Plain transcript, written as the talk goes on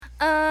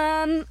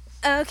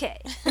Okay.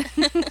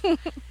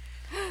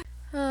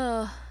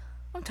 Oh,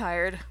 I'm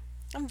tired.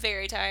 I'm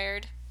very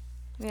tired.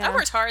 Yeah. I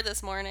worked hard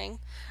this morning.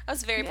 I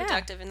was very Yeah.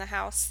 productive in the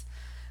house.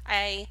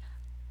 I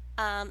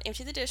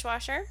emptied the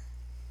dishwasher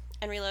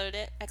and reloaded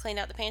it. I cleaned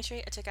out the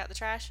pantry. I took out the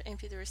trash,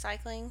 emptied the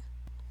recycling.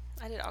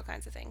 I did all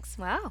kinds of things.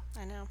 Wow.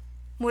 I know.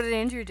 What did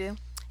Andrew do?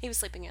 He was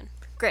sleeping in.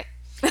 Great.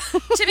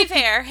 To be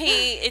fair,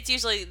 it's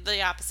usually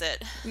the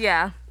opposite.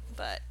 Yeah.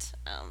 But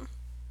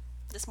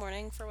this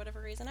morning, for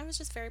whatever reason, I was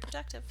just very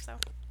productive. So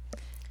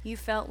You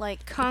felt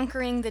like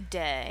conquering the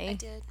day.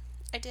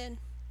 I did.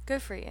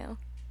 Good for you.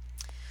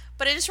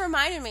 But it just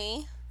reminded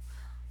me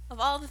of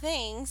all the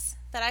things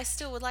that I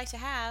still would like to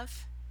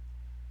have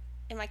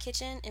in my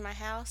kitchen, in my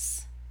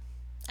house,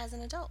 as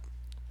an adult.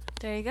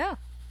 There you go.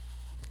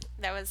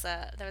 That was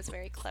a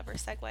very clever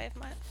segue of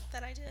mine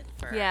that I did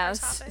for Yeah, our it was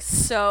topic.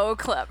 so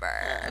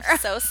clever.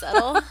 So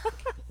subtle.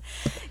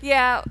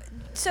 Yeah,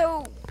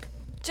 so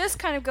just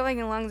kind of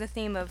going along the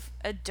theme of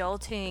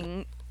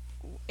adulting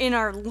in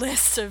our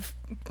list of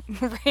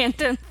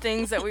random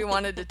things that we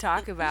wanted to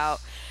talk about,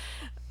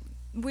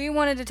 we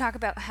wanted to talk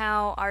about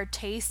how our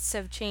tastes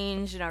have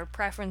changed and our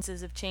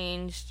preferences have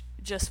changed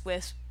just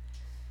with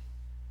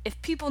if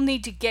people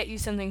need to get you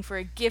something for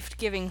a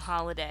gift-giving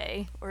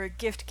holiday or a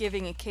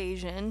gift-giving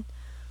occasion,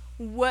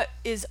 what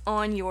is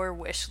on your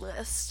wish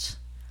list?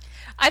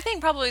 I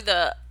think probably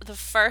the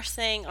first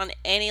thing on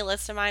any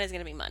list of mine is going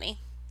to be money.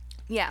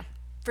 Yeah,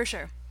 for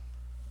sure.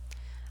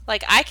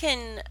 Like, I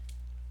can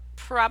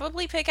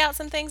probably pick out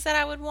some things that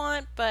I would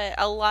want, but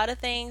a lot of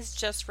things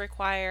just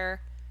require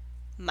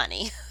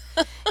money.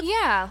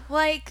 Yeah,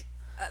 like,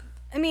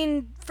 I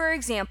mean, for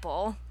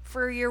example,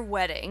 for your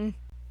wedding,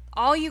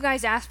 all you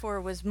guys asked for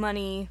was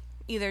money,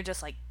 either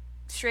just like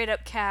straight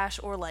up cash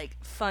or like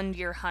fund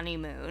your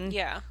honeymoon.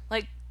 Yeah.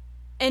 Like,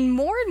 and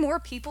more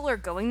people are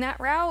going that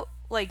route.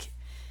 Like,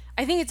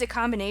 I think it's a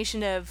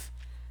combination of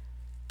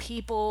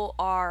people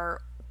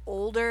are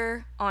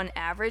older on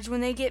average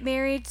when they get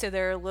married, so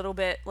they're a little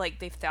bit like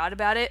they've thought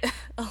about it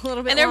a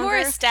little bit And they're longer. more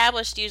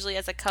established usually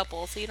as a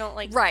couple, so you don't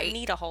like Right.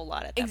 need a whole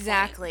lot at that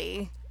Exactly.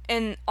 point.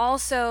 And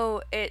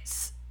also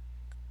it's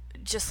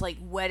just like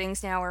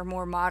weddings now are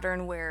more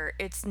modern where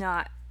it's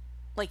not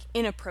like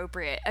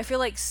inappropriate. I feel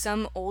like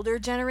some older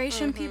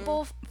generation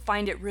people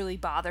find it really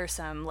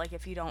bothersome, like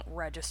if you don't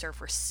register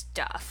for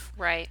stuff.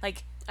 Right.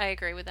 Like I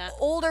agree with that.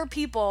 older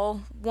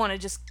people want to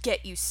just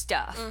get you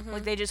stuff.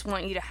 Like they just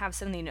want you to have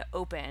something to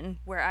open,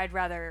 where I'd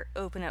rather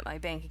open up my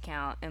bank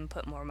account and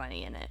put more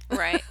money in it.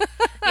 Right.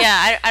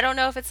 Yeah, I don't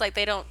know if it's like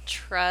they don't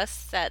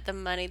trust that the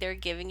money they're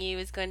giving you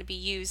is going to be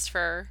used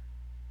for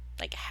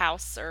like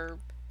house or,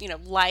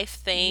 life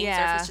things, or if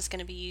Yeah. it's just going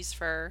to be used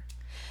for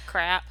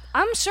crap.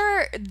 I'm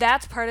sure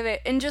that's part of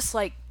it, and just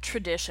like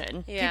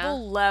tradition. Yeah.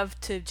 People love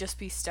to just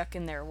be stuck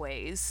in their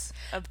ways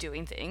of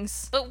doing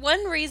things. But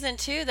one reason,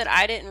 too, that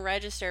I didn't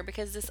register,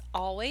 because this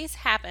always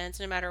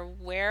happens no matter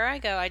where I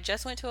go. I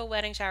just went to a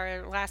wedding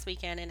shower last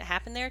weekend, and it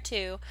happened there,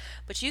 too.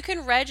 But you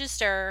can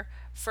register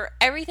for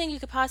everything you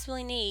could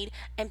possibly need,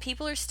 and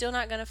people are still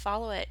not going to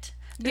follow it.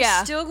 They're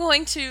Yeah. still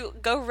going to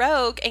go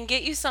rogue and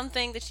get you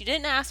something that you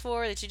didn't ask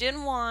for, that you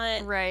didn't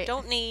want, Right.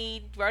 don't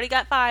need, already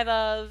got 5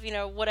 of,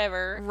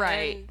 whatever.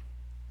 Right. And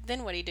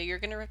then what do? You're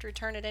going to have to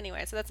return it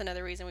anyway. So that's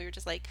another reason we were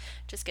just like,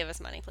 just give us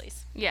money,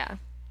 please. Yeah,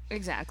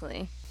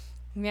 exactly.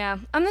 Yeah,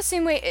 I'm the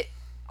same way.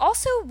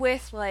 Also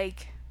with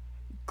like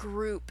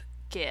group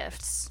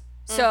gifts.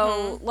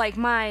 So like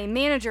my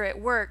manager at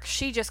work,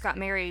 she just got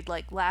married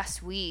like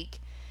last week,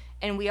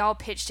 and we all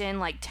pitched in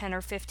like 10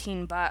 or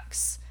 15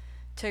 bucks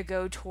to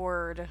go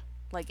toward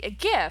like a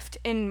gift,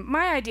 and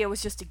my idea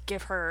was just to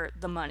give her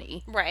the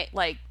money. Right.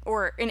 Like,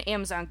 or an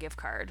Amazon gift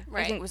card. I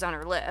Right. think was on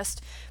her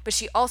list. But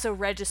she also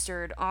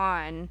registered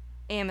on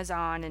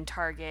Amazon and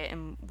Target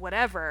and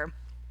whatever.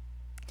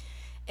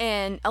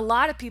 And a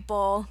lot of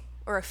people,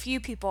 or a few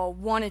people,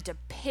 wanted to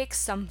pick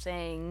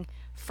something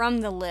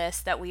from the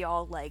list that we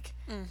all like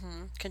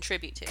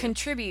Contribute to.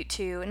 contribute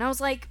to. And I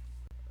was like,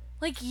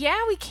 yeah,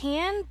 we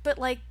can, but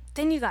like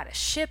then you gotta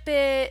ship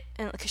it,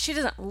 and because she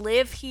doesn't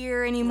live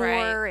here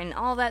anymore, Right. and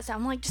all that stuff.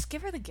 I'm like, just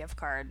give her the gift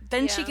card.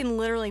 Then she Yeah. can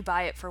literally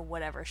buy it for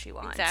whatever she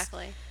wants.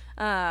 Exactly.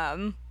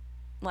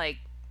 Like,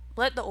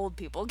 let the old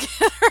people get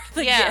her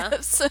the Yeah.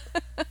 gifts.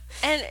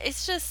 And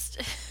it's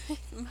just,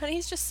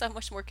 money's just so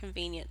much more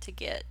convenient to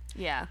get.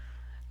 Yeah.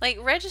 Like,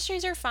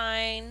 registries are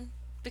fine,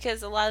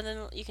 because a lot of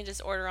them you can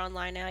just order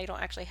online now. You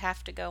don't actually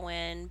have to go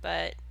in,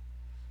 but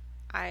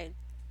I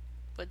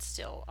would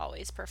still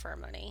always prefer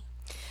money.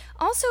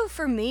 Also,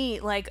 for me,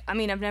 like, I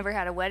mean, I've never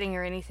had a wedding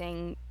or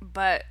anything,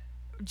 but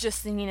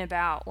just thinking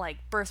about, like,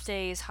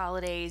 birthdays,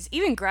 holidays,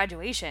 even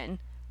graduation,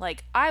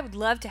 like, I would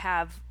love to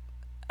have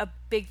a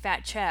big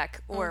fat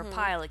check or a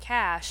pile of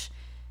cash,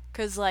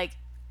 because, like,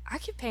 I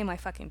could pay my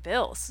fucking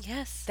bills.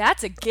 Yes.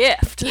 That's a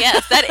gift.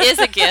 Yes, that is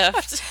a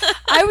gift.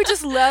 I would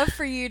just love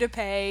for you to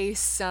pay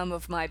some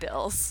of my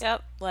bills.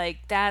 Yep.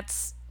 Like,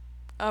 that's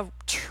a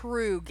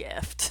true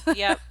gift.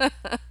 Yep.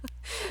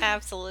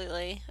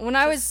 Absolutely. When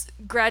I was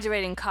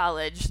graduating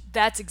college,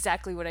 that's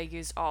exactly what I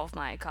used all of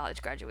my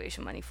college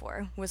graduation money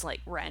for, was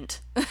like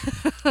rent.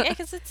 Yeah,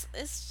 because it's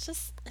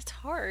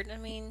hard. I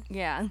mean,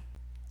 Yeah.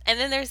 and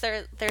then there's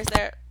that.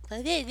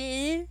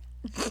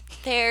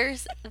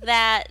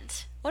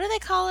 What do they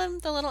call him?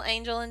 The little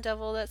angel and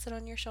devil that sit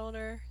on your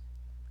shoulder.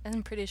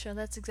 I'm pretty sure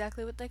that's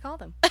exactly what they call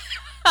them.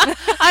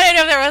 I don't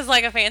know if there was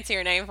like a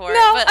fancier name for it.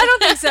 No, But I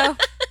don't think so.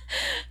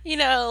 you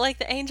know, like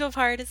the angel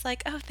part is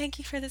like, oh, thank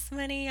you for this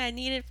money. I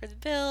need it for the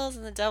bills.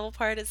 And the devil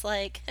part is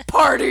like,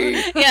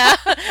 Party! yeah,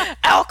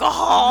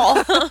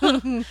 alcohol.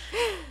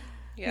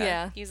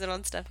 Yeah. Use it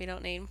on stuff you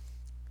don't need.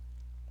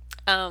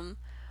 One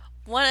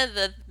of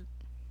the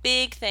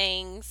big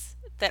things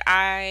that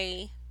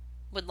I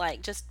would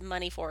like just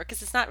money for,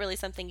 because it's not really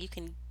something you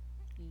can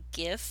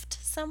gift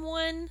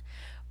someone,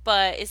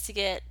 but is to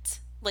get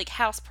like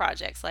house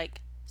projects,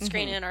 like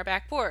screening in our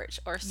back porch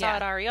or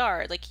sod our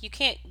yard. Like, you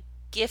can't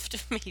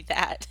gift me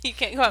that. You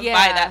can't go out and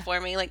buy that for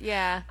me. Like,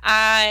 Yeah.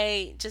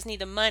 I just need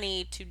the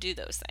money to do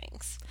those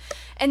things.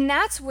 And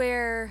that's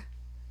where,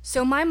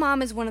 so my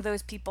mom is one of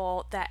those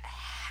people that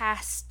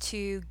has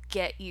to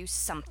get you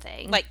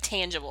something. Like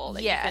tangible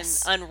that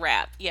Yes. you can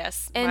unwrap.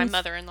 Yes. My And-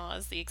 mother-in-law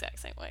is the exact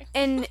same way.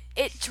 And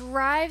it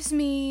drives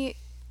me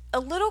a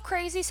little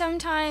crazy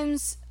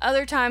sometimes.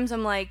 Other times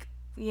I'm like,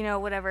 you know,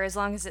 whatever, as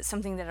long as it's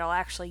something that I'll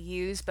actually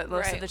use, but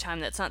most of Right. the time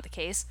that's not the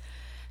case.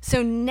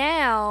 So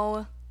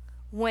now,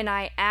 when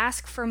I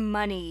ask for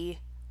money,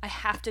 I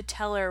have to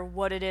tell her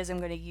what it is I'm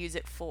going to use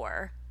it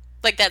for.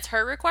 Like, that's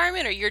her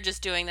requirement, or you're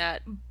just doing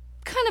that?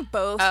 Kind of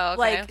both. Oh, okay.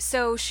 Like,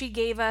 so she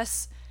gave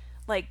us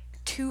like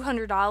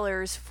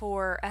 $200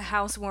 for a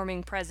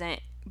housewarming present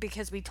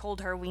because we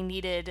told her we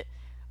needed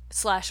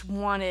 /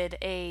 wanted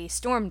a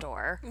storm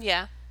door.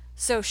 Yeah.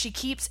 So she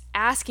keeps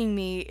asking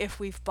me if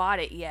we've bought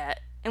it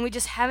yet, and we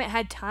just haven't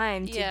had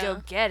time to Yeah. go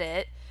get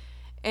it.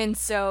 And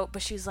so,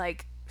 but she's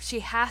like, she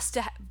has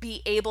to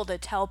be able to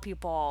tell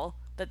people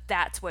that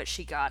that's what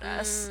she got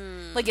us.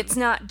 Like, it's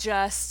not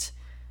just,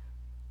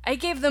 I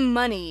gave them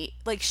money.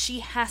 Like, she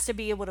has to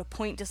be able to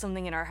point to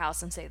something in our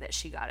house and say that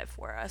she got it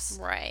for us.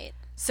 Right.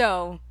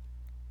 So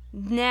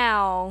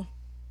now,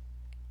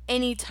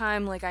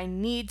 anytime like I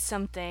need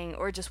something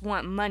or just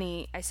want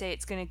money, I say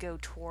it's going to go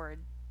toward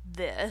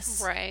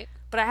this. Right.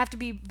 But I have to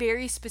be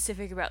very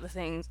specific about the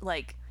things,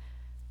 like,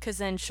 because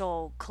then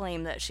she'll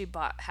claim that she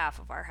bought half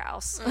of our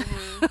house.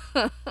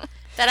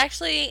 That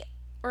actually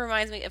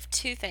reminds me of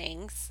two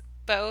things.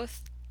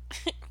 Both.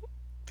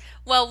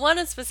 Well, one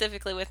is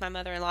specifically with my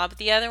mother-in-law, but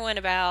the other one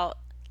about,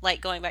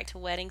 like, going back to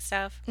wedding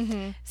stuff.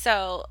 Mm-hmm.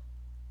 So,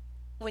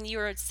 when you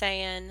were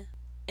saying,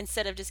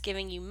 instead of just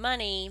giving you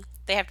money,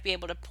 they have to be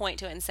able to point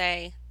to it and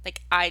say,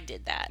 like, I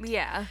did that.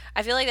 Yeah.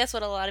 I feel like that's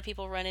what a lot of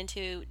people run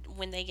into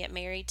when they get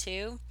married,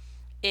 too,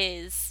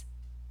 is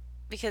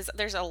because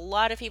there's a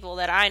lot of people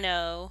that I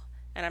know,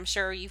 and I'm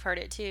sure you've heard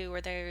it too,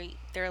 where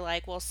they're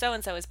like, well,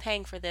 so-and-so is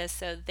paying for this,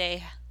 so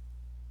they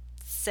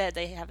said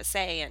they have a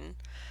say in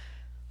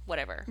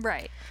whatever.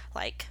 Right.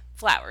 Like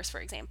flowers, for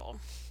example.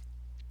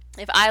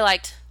 If I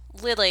liked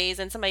lilies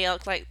and somebody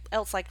else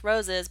liked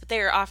roses, but they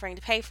were offering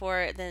to pay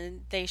for it,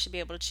 then they should be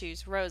able to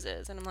choose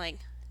roses. And I'm like,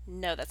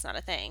 no, that's not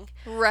a thing.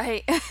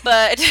 Right.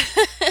 But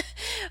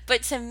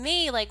but to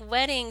me, like,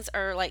 weddings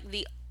are like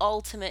the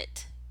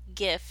ultimate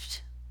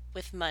gift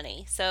with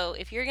money. So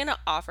if you're gonna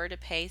offer to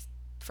pay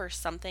for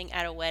something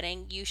at a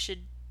wedding, you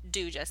should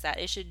do just that.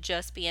 It should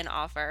just be an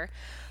offer.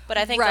 But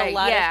I think Right, a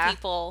lot yeah. of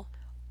people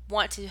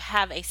want to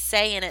have a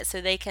say in it,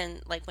 so they can,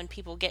 like, when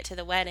people get to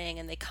the wedding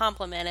and they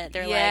compliment it,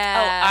 they're like,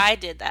 Yeah. oh, I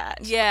did that.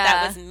 Yeah.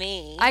 That was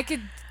me. I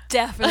could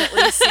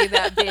definitely see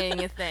that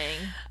being a thing.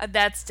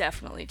 That's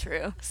definitely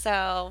true.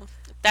 So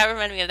that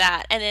reminded me of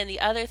that. And then the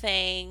other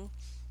thing,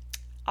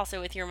 also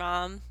with your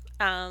mom,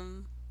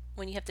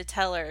 when you have to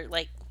tell her,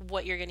 like,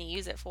 what you're going to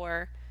use it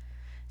for.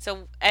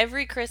 So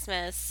every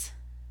Christmas,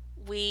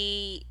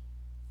 we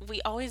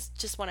always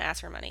just want to ask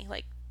for money.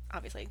 Like,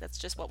 obviously, that's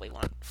just what we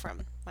want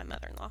from my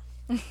mother-in-law.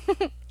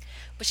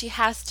 But she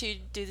has to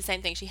do the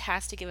same thing. She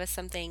has to give us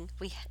something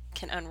we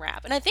can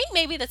unwrap. And I think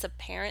maybe that's a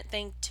parent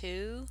thing,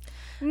 too.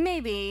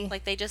 Maybe.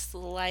 Like, they just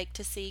like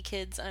to see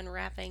kids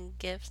unwrapping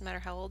gifts no matter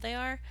how old they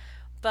are.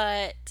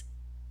 But,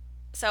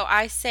 so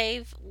I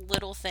save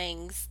little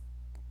things,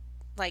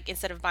 like,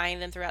 instead of buying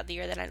them throughout the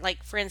year, that I,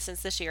 like, for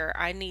instance, this year,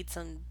 I need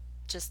some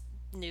just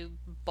new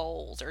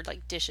bowls or,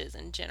 like, dishes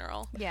in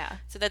general. Yeah.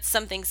 So that's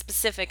something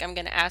specific I'm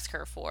going to ask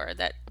her for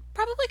that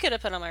probably could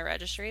have put on my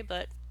registry,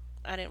 but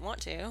I didn't want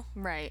to.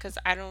 Right. Because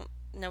I don't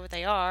know what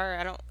they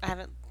are. I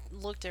haven't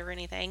looked or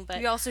anything, but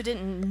You also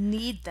didn't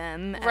need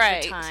them at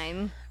Right. the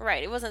time.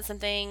 right, it wasn't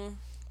something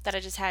that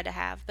I just had to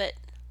have. But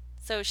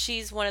so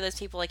she's one of those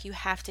people, like, you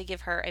have to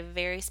give her a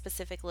very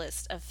specific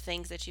list of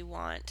things that you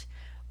want,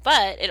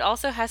 but it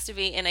also has to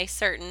be in a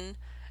certain,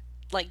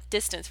 like,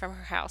 distance from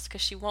her house,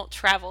 because she won't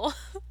travel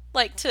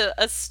like to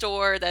a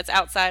store that's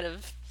outside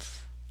of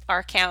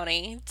our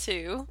county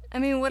to. I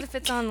mean, what if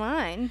it's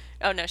online?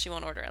 Oh no, she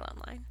won't order it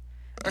online.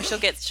 or she'll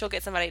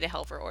get somebody to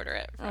help her order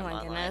it from my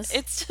online. Goodness.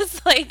 It's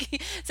just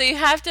like, so you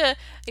have to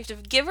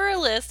give her a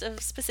list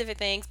of specific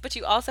things, but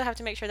you also have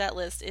to make sure that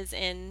list is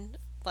in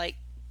like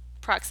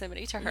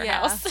proximity to her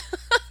house.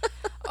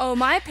 Oh,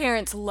 my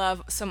parents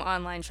love some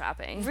online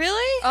shopping.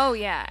 Really? Oh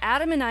yeah,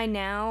 Adam and I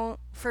now,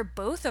 for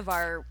both of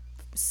our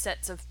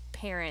sets of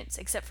parents,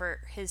 except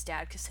for his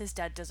dad, because his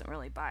dad doesn't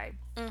really buy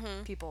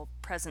people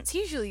presents. He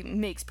usually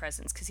makes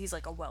presents because he's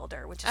like a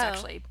welder, which is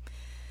actually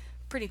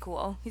pretty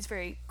cool. He's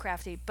very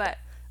crafty. But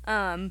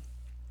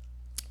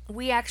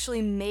we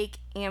actually make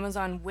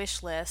Amazon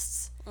wish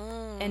lists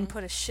and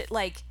put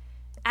like,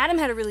 Adam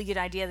had a really good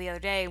idea the other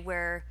day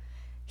where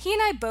he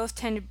and I both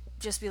tend to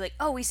just be like,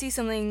 oh, we see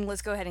something,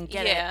 let's go ahead and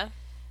get it.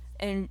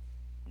 And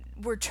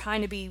we're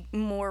trying to be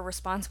more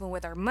responsible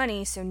with our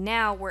money, so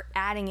now we're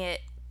adding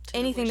it,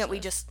 anything that we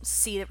just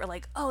see that we're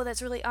like, oh,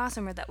 that's really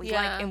awesome, or that we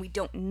like and we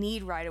don't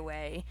need right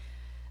away,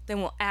 then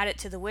we'll add it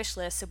to the wish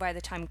list, so by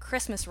the time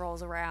Christmas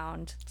rolls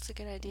around, that's a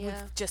good idea.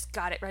 We've just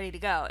got it ready to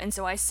go. And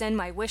so I send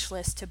my wish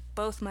list to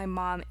both my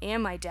mom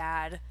and my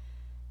dad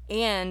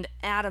and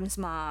Adam's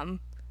mom,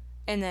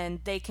 and then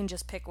they can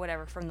just pick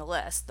whatever from the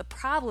list. The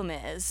problem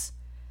is,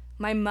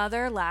 my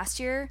mother last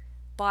year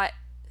bought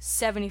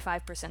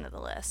 75% of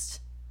the list.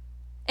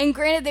 And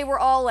granted, they were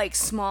all like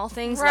small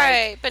things,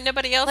 right? But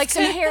nobody else, like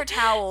could. Some hair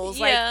towels,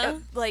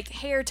 like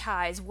hair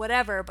ties,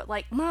 whatever. But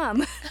like,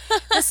 Mom,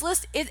 this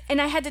list is,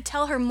 and I had to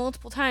tell her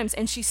multiple times,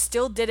 and she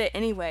still did it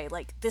anyway.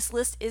 Like, this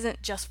list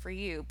isn't just for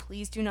you.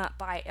 Please do not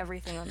buy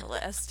everything on the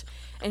list.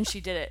 And she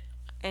did it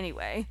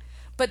anyway.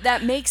 But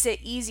that makes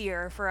it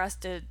easier for us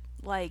to,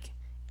 like,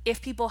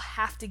 if people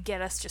have to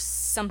get us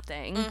just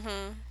something,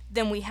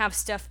 then we have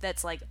stuff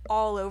that's like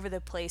all over the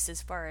place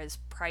as far as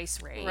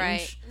price range.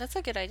 Right. That's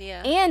a good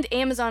idea. And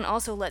Amazon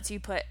also lets you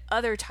put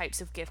other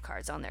types of gift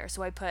cards on there.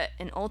 So I put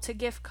an Ulta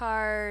gift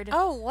card.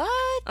 Oh,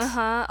 what?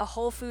 A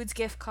Whole Foods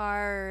gift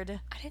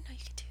card. I didn't know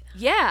you could do that.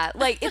 Yeah,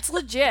 like, it's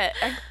legit.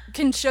 I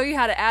can show you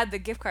how to add the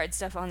gift card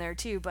stuff on there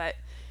too, but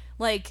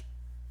like,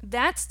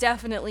 that's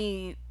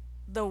definitely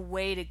the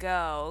way to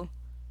go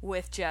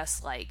with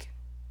just like,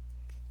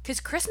 because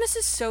Christmas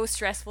is so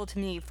stressful to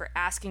me for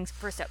asking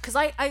for stuff. Because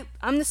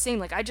I'm the same.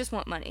 Like, I just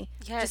want money.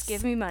 Yes. Just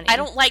give me money. I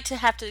don't like to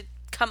have to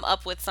come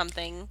up with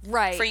something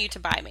for you to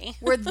buy me.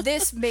 Where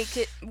this make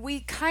it... We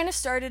kind of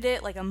started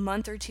it like a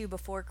month or two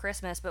before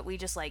Christmas, but we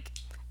just like...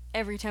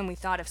 Every time we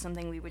thought of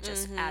something, we would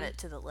just add it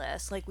to the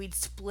list. Like, we'd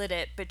split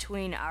it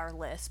between our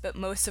lists, but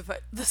most of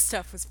the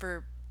stuff was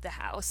for the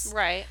house.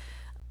 Right.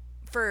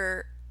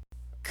 For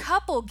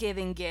couple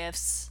giving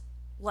gifts,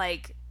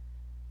 like...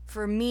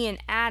 For me and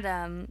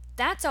Adam,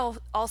 that's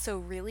also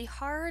really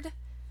hard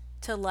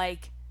to,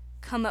 like,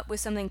 come up with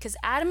something. Because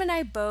Adam and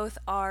I both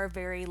are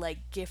very, like,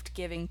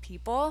 gift-giving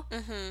people.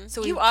 Mm-hmm.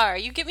 So you are.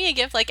 You give me a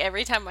gift, like,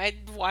 every time I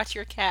watch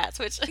your cats,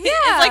 which is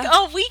Yeah. like,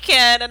 oh,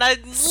 weekend, and I'm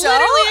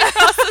literally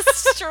across the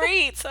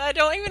street, so I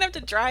don't even have to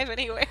drive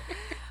anywhere.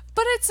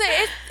 But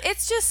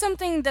it's just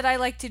something that I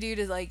like to do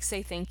to, like,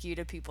 say thank you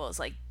to people. Is,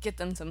 like, get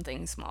them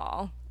something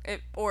small.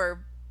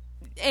 Or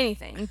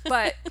anything.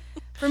 But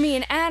for me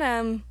and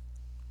Adam...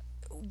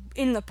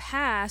 In the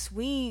past,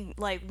 we,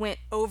 like, went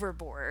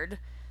overboard.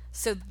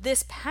 So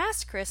this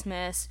past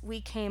Christmas, we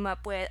came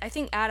up with... I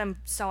think Adam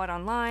saw it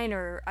online,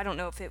 or I don't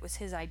know if it was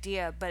his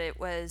idea, but it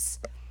was...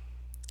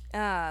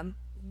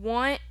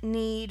 want,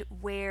 need,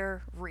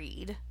 wear,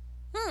 read.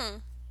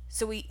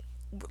 So we...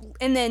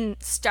 And then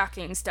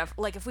stocking stuff.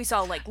 Like, if we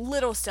saw, like,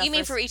 little stuff... You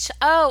mean for each...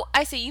 Oh,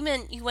 I see. You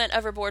meant you went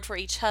overboard for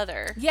each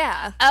other.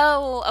 Yeah.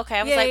 Oh, okay.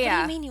 I was what do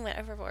yeah. you mean you went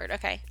overboard?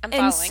 Okay, I'm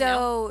following now. And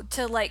so,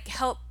 to, like,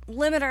 help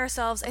limit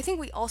ourselves... I think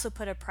we also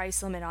put a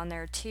price limit on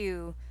there,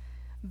 too.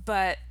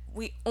 But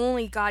we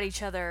only got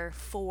each other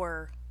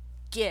 4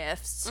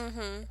 gifts.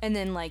 And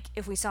then, like,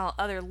 if we saw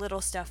other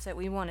little stuff that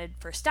we wanted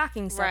for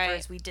stocking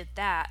stuffers, we did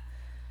that.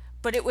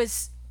 But it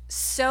was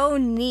so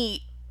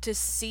neat to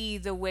see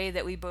the way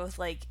that we both,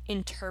 like,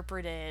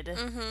 interpreted.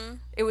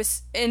 It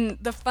was, and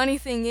the funny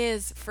thing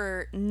is,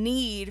 for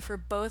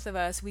both of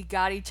us, we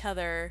got each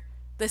other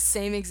the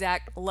same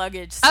exact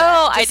luggage set.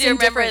 Oh, I do in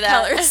remember different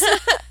that. colors.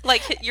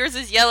 Like, yours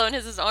is yellow and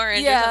his is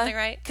orange or something,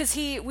 right? Because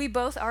we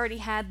both already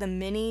had the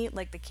mini,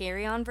 like the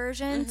carry-on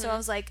version, so I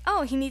was like,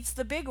 oh, he needs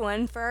the big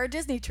one for our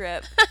Disney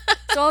trip.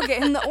 So I'll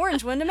get him the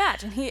orange one to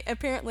match, and he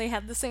apparently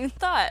had the same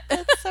thought.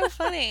 That's so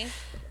funny.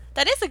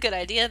 That is a good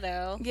idea,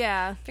 though.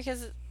 Yeah.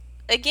 Because...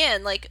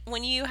 Again, like,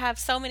 when you have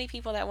so many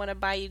people that want to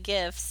buy you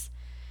gifts,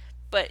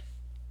 but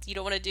you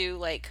don't want to do,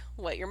 like,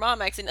 what your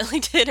mom accidentally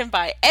did and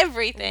buy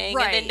everything,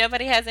 and then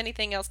nobody has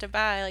anything else to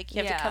buy, like,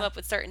 you have to come up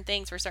with certain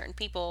things for certain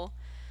people,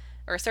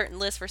 or a certain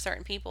list for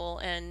certain people,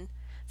 and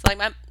so, like,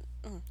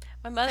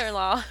 my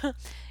mother-in-law,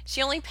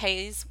 she only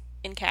pays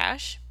in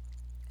cash.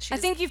 I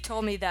think you've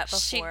told me that before.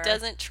 She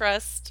doesn't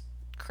trust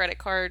credit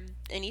card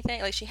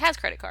anything. Like, she has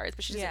credit cards,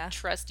 but she doesn't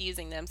trust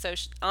using them, so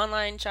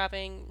online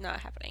shopping, not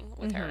happening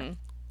with her.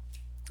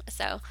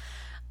 So,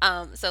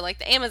 like,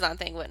 the Amazon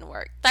thing wouldn't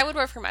work. That would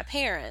work for my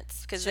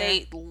parents because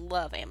they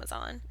love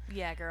Amazon.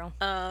 Yeah, girl.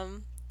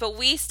 But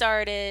we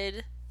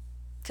started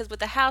because with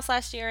the house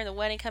last year and the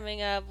wedding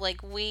coming up,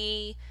 like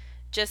we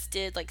just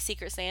did like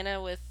Secret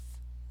Santa with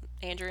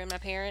Andrew and my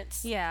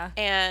parents. Yeah.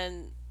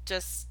 And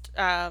just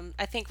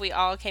I think we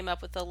all came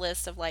up with a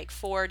list of like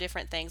 4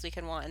 different things we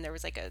could want, and there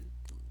was like a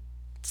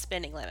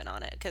spending limit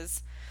on it,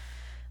 because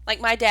like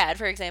my dad,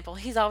 for example,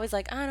 he's always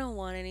like, I don't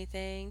want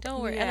anything,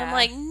 don't worry. And I'm Yeah.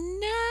 like,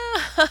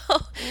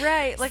 no.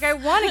 Right. Like, I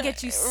want to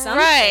get you something.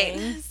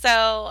 Right.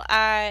 So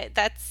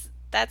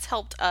that's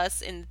helped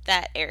us in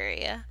that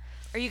area.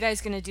 Are you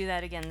guys going to do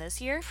that again this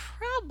year?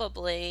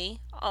 Probably.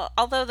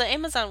 Although the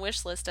Amazon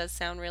wish list does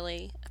sound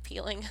really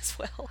appealing as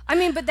well. I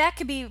mean, but that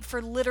could be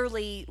for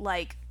literally,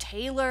 like,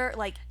 Taylor.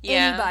 Like,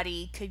 Yeah.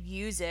 anybody could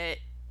use it.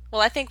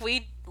 Well, I think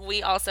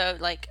we also,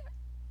 like,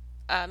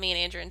 me and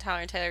Andrew and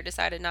Tyler and Taylor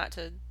decided not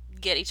to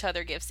get each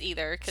other gifts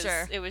either, because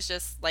Sure. it was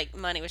just, like,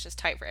 money was just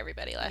tight for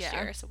everybody last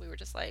Yeah. year. So we were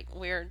just like,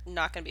 we're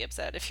not going to be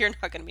upset if you're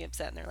not going to be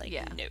upset. And they're like,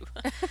 Yeah.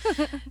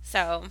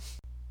 no.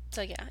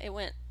 So yeah, it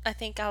went. I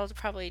think I'll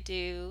probably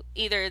do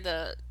either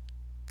the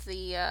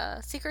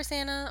Secret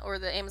Santa or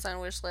the Amazon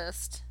wish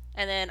list.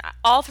 And then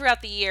all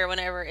throughout the year,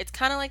 whenever it's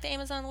kind of like the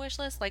Amazon wish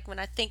list, like when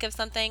I think of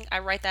something, I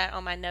write that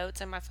on my notes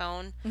in my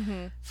phone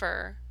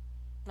for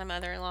my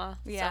mother-in-law.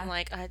 Yeah. So I'm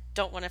like, I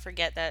don't want to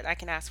forget that I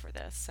can ask for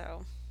this,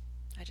 so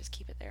I just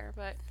keep it there.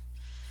 But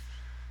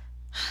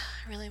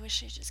I really wish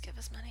she'd just give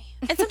us money.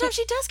 And sometimes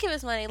she does give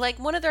us money. Like,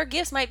 one of their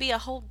gifts might be a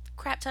whole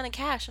crap ton of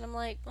cash, and I'm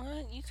like,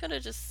 well, you could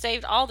have just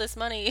saved all this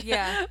money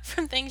Yeah.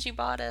 from things you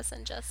bought us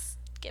and just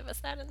give us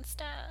that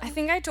instead. I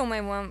think I told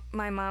my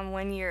mom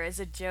one year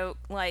as a joke,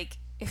 like,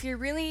 if you're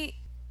really,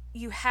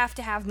 you have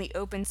to have me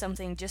open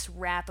something, just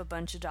wrap a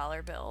bunch of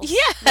dollar bills.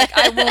 Yeah. Like,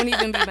 I won't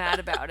even be mad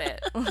about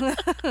it.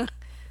 I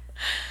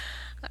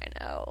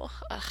know.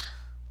 Ugh.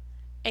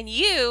 And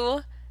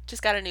you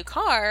just got a new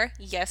car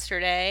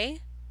yesterday.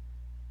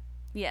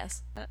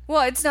 Yes.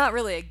 Well, it's not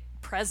really a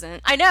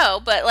present. I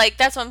know, but, like,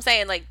 that's what I'm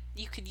saying. Like,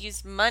 you could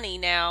use money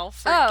now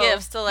for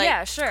gifts to, like,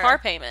 yeah, sure. car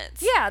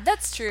payments. Yeah,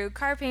 that's true.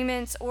 Car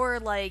payments, or,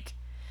 like,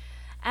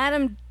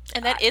 Adam...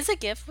 And that is a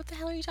gift. What the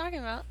hell are you talking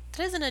about?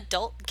 That is an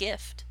adult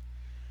gift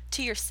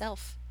to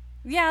yourself.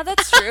 Yeah,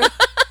 that's true.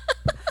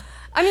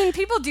 I mean,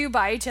 people do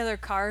buy each other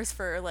cars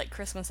for, like,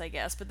 Christmas, I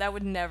guess, but that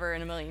would never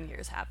in a million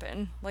years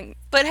happen. Like,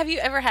 But have you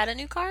ever had a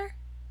new car?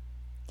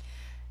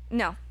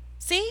 no.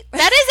 See?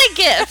 That is a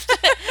gift.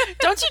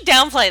 Don't you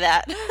downplay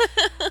that.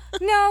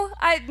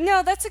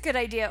 No, that's a good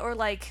idea. Or,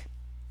 like,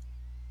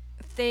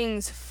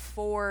 things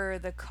for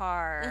the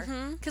car.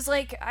 Because,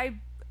 like, I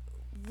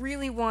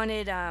really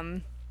wanted,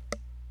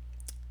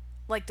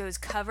 like, those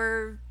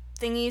cover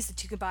thingies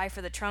that you could buy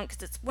for the trunk,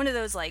 because it's one of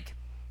those, like,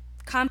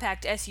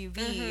 compact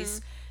SUVs.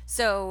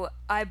 So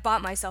I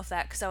bought myself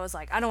that because I was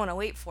like, I don't want to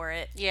wait for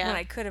it when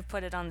I could have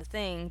put it on the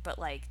thing, but,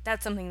 like,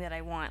 that's something that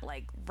I want,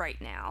 like,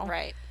 right now.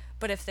 Right.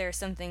 But if there's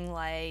something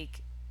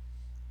like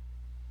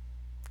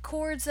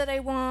cords that I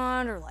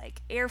want, or,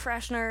 like, air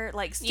freshener,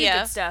 like,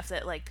 stupid stuff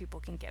that, like,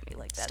 people can get me,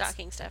 like, that.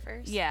 Stocking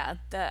stuffers. Yeah,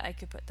 that I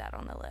could put that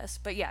on the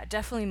list. But yeah,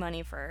 definitely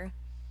money for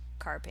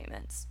car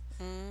payments.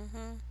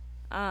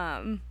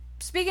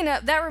 Speaking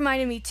of, that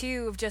reminded me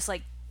too of just,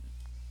 like,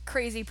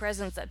 crazy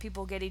presents that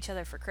people get each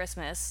other for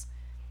Christmas.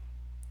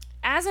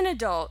 As an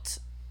adult,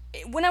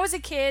 when I was a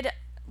kid,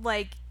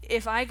 like,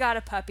 if I got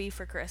a puppy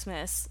for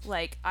Christmas,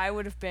 like, I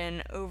would have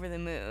been over the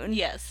moon.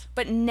 Yes.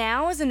 But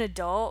now as an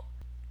adult,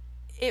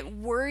 it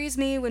worries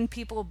me when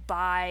people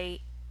buy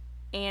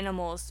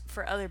animals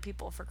for other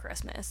people for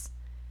Christmas.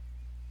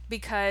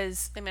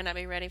 Because They might not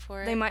be ready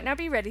for it. they might not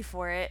be ready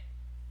for it.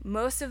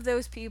 Most of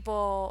those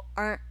people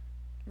aren't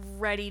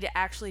ready to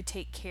actually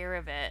take care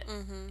of it.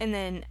 And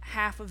then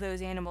half of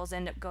those animals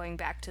end up going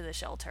back to the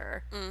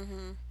shelter.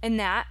 And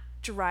that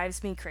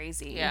drives me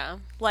crazy. Yeah.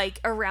 Like,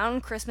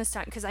 around Christmas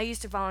time, because I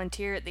used to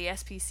volunteer at the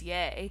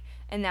SPCA,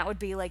 and that would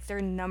be, like, their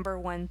number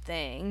one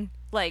thing.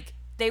 Like,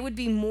 they would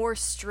be more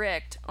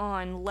strict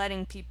on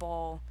letting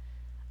people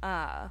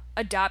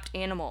adopt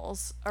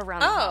animals around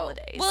the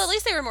holidays. Well, at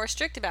least they were more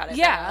strict about it.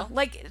 Yeah, now.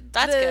 like,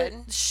 That's the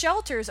good.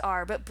 shelters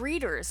are, but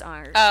breeders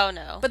aren't. Oh,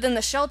 no. But then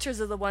the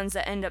shelters are the ones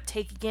that end up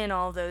taking in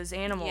all those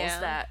animals Yeah.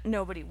 that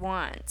nobody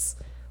wants.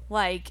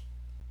 Like,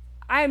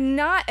 I'm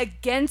not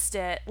against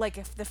it. Like,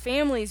 if the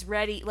family's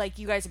ready, like,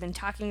 you guys have been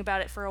talking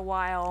about it for a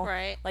while.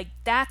 Right. Like,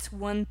 that's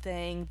one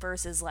thing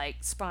versus, like,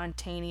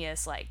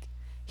 spontaneous, like,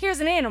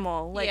 here's an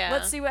animal. Like, Yeah.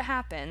 let's see what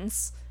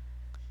happens.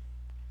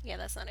 Yeah,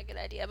 that's not a good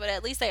idea. But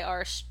at least they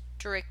are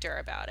stricter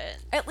about it.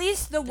 At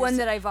least the one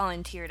that I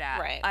volunteered at.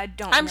 Right. I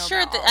don't I'm know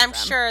sure about that all of I'm them.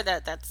 sure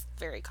that that's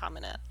very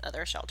common at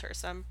other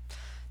shelters.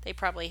 They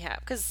probably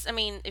have, because I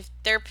mean, if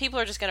their people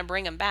are just going to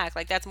bring them back,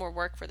 like, that's more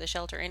work for the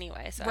shelter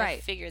anyway. So I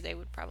Right. figure they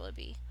would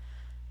probably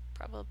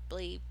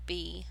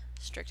be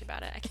strict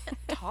about it. I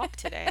can't talk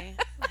today.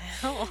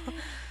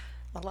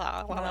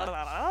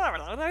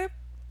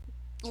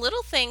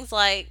 Little things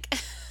like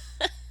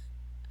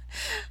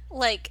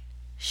like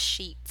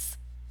sheets.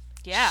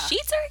 Yeah.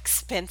 Sheets are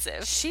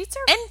expensive. Sheets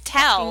are And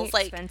towels, fucking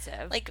like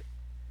expensive. like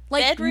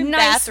Like, bedroom, nice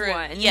bathroom.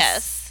 ones.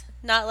 Yes.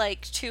 Not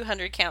like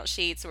 200 count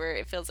sheets where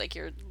it feels like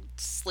you're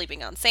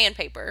sleeping on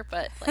sandpaper,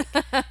 but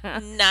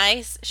like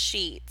nice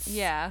sheets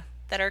Yeah.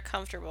 that are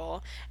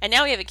comfortable. And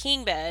now we have a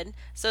king bed,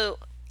 so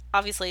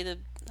obviously the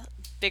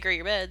bigger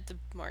your bed, the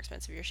more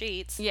expensive your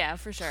sheets. Yeah,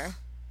 for sure.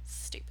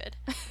 Stupid.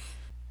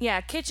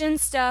 Yeah, kitchen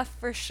stuff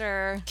for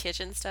sure.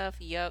 Kitchen stuff,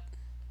 yep.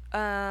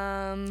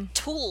 Um,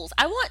 Tools.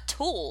 I want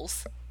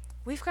tools.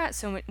 we've got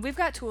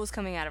tools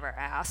coming out of our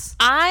ass.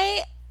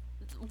 I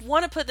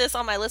want to put this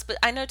on my list, but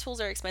I know tools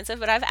are expensive,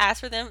 but I've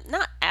asked for them.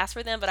 Not asked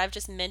for them, but I've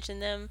just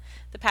mentioned them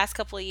the past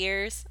couple of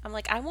years. I'm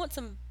like, I want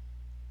some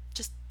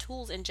just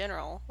tools in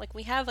general. Like,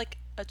 we have like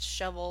a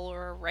shovel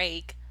or a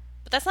rake,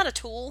 but that's not a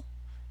tool.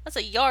 That's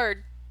a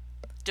yard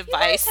You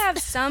device. guys have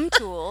some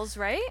tools,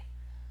 right?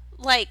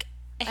 Like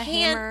A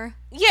hammer.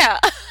 Yeah.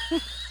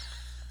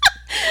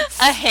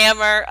 A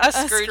hammer, a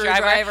screwdriver.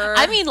 screwdriver.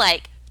 I mean,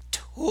 like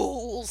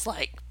tools,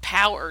 like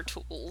power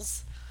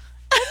tools.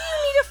 What do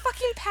you need a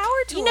fucking power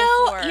tool You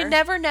know, for? you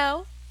never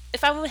know.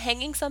 If I'm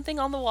hanging something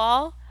on the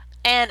wall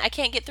and I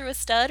can't get through a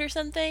stud or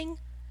something,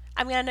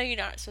 I mean, I know you're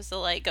not supposed to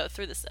like go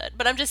through the stud,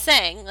 but I'm just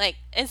saying, like,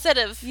 instead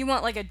of You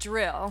want like a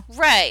drill.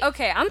 right.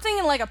 Okay, I'm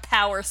thinking like a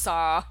power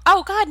saw.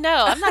 Oh God,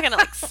 no! I'm not gonna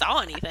like saw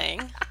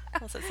anything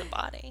unless it's a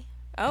body.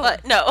 Oh.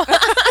 But no.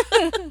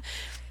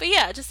 But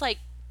yeah, just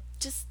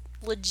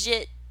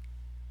legit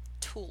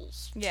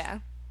tools. Yeah.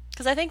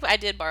 Because I think I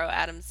did borrow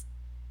Adam's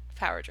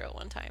power drill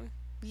one time.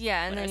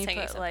 Yeah, and When I then was you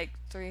hanging put some- like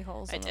 3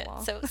 holes I in the did.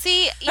 wall. So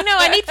see,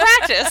 I need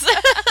practice.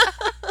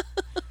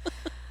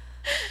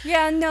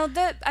 Yeah, no,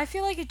 I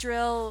feel like a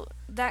drill,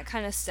 that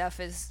kind of stuff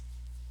is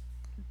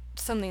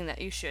something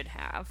that you should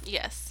have,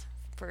 Yes.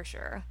 for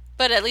sure.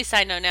 But at least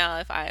I know now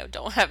if I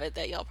don't have it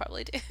that y'all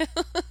probably do.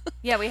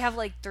 Yeah, we have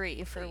like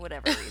 3 for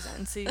whatever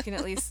reason, so you can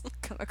at least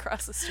come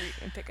across the street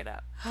and pick it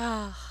up.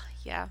 Oh,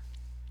 yeah.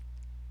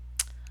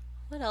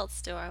 What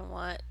else do I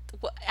want?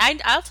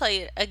 I'll tell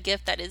you a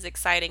gift that is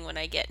exciting when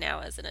I get now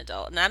as an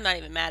adult, and I'm not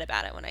even mad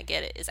about it when I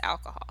get it, is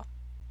alcohol.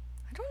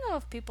 I don't know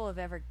if people have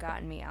ever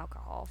gotten me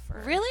alcohol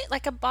for... Really?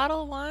 Like a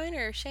bottle of wine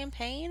or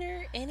champagne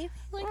or anything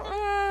like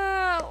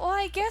that? Well,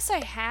 I guess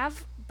I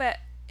have, but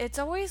it's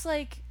always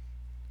like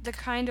the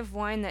kind of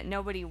wine that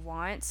nobody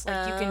wants.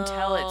 Like, you can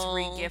tell it's Oh.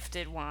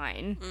 regifted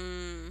wine.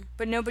 Mm.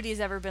 But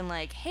nobody's ever been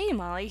like, hey,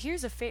 Molly,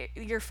 here's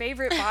your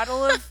favorite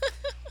bottle of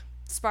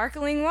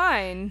sparkling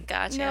wine.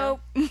 Gotcha.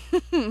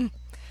 Nope.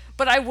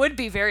 But I would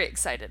be very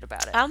excited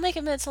about it. I'll make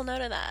a mental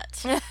note of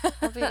that.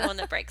 I'll be the one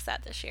that breaks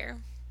that this year.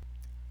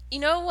 You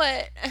know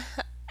what?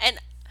 And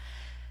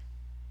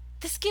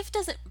this gift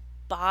doesn't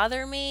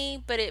bother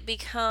me, but it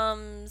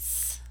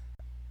becomes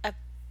a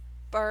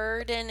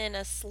burden in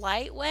a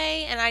slight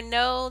way. And I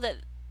know that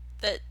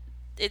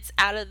it's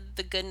out of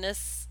the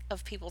goodness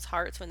of people's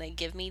hearts when they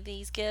give me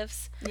these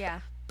gifts.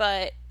 Yeah.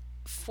 But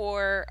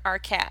for our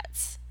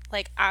cats,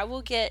 like, I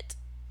will get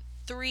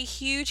 3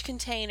 huge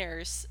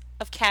containers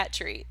of cat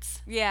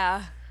treats.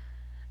 Yeah.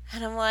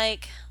 And I'm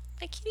like,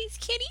 my kitties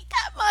can't eat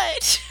that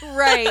much.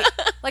 Right.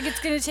 Like, it's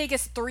going to take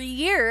us 3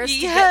 years to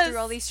get Yes. through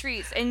all these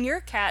treats. And your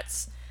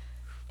cats,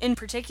 in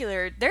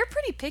particular, they're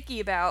pretty picky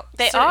about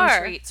They certain are.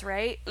 treats,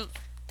 right?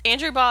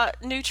 Andrew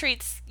bought new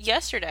treats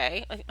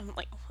yesterday.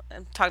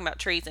 I'm talking about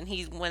treats, and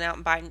he went out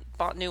and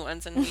bought new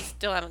ones, and we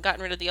still haven't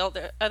gotten rid of the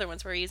other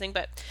ones we're using.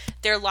 But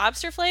they're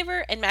lobster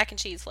flavor and mac and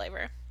cheese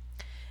flavor.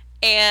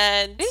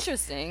 And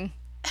Interesting.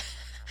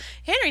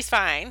 Henry's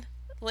fine.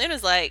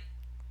 Luna's like,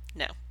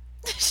 no.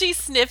 She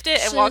sniffed it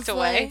and walked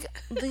away.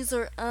 These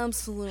are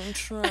absolute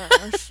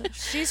trash.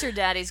 She's her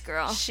daddy's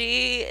girl.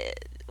 She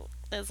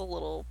is a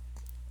little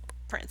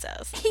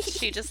princess.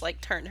 She just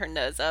like turned her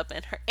nose up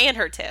and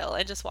her tail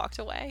and just walked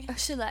away.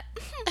 She like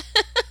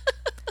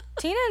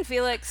Tina and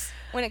Felix,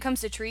 when it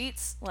comes to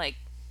treats, like,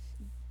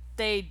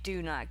 they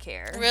do not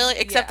care. Really,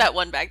 except Yeah. that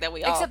one bag that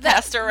we all Except that-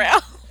 passed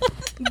around.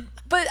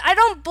 But I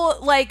don't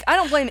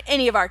blame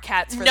any of our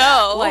cats for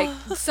No. that.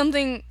 Like,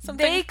 something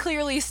they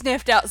clearly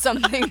sniffed out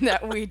something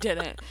that we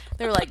didn't.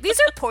 They were like, "These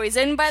are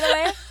poison, by the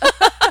way."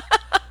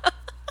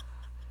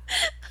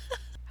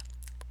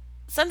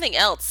 Something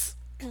else,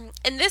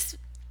 and this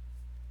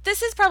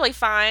is probably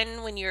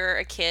fine when you're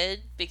a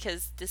kid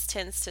because this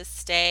tends to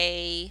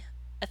stay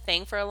a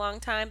thing for a long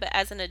time. But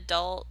as an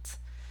adult,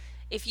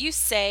 if you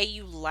say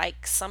you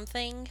like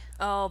something,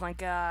 Oh my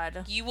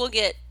god. you will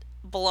get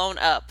blown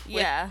up with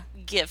Yeah.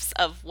 gifts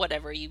of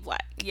whatever you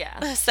like.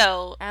 Yeah.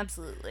 So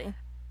Absolutely.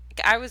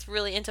 I was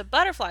really into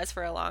butterflies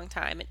for a long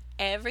time, and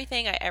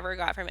everything I ever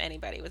got from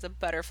anybody was a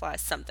butterfly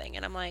something,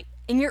 and I'm like,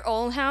 In your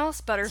old house,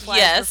 butterflies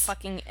Yes. were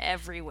fucking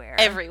everywhere.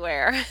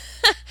 everywhere.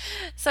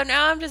 So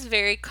now I'm just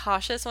very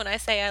cautious when I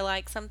say I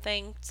like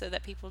something so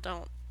that people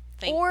don't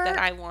think Or- that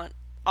I want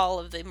all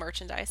of the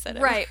merchandise that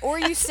Right. Or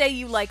you say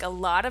you like a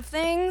lot of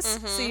things,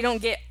 Mm-hmm. so you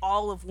don't get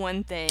all of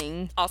one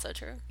thing. Also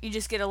true. You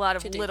just get a lot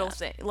of do little that.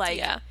 things. Like,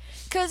 Yeah.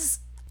 because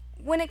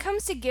when it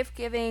comes to gift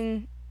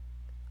giving,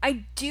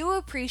 I do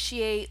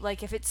appreciate,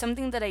 like, if it's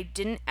something that I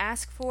didn't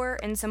ask for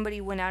and somebody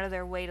went out of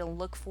their way to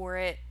look for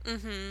it,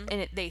 Mm-hmm.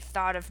 and they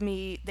thought of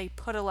me, they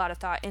put a lot of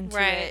thought into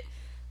Right. it.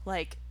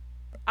 Like,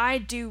 I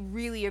do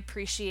really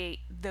appreciate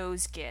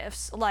those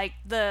gifts. Like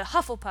the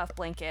Hufflepuff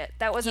blanket.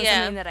 That wasn't Yeah.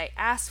 something that I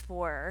asked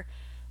for,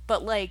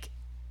 but like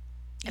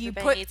you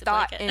Everybody put needs a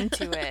thought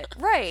blanket. into it.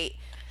 Right.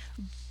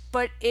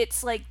 But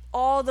it's like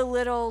all the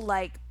little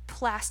like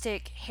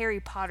plastic Harry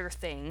Potter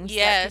things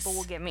that people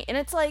will give me. And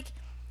it's like,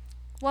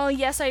 well,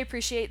 yes, I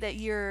appreciate that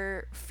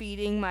you're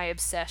feeding my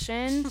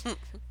obsession,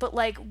 but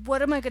like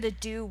what am I going to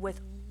do with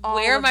all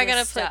Where of am I this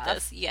going to stuff? put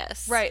this?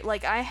 Yes. Right,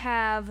 like I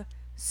have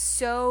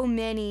so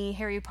many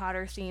Harry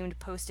Potter themed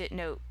post-it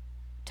note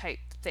type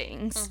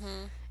things.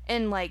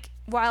 And like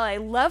while I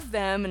love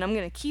them and I'm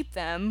going to keep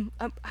them,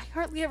 I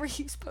hardly ever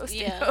use post-it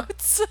Yeah.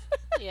 notes.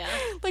 Yeah.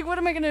 Like what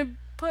am I going to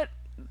put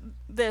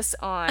this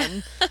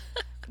on?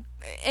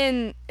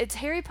 And it's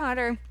Harry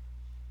Potter,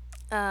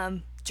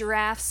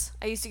 giraffes.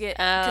 I used to get,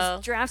 because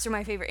Oh. giraffes are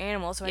my favorite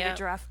animal, so I Yeah. get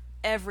giraffe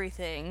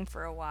everything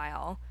for a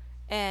while.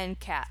 And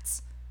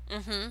cats.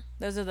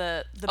 Those are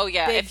the Oh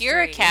yeah, big if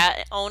you're a three.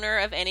 cat owner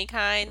of any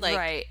kind, like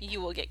Right. you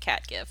will get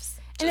cat gifts.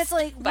 And it's just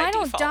like, by why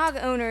don't default.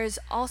 dog owners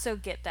also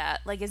get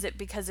that? Like, is it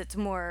because it's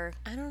more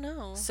I don't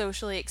know.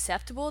 socially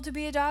acceptable to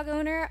be a dog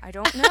owner? I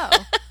don't know.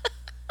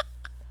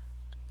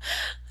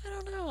 I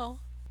don't know.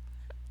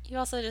 You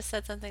also just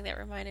said something that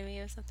reminded me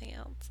of something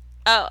else.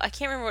 Oh, I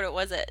can't remember what it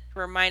was that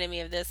reminded me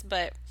of this,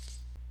 but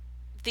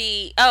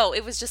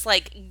it was just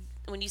like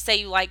when you say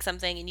you like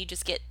something and you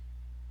just get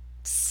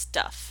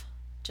stuff.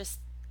 Just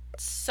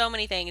so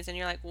many things and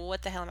you're like, well,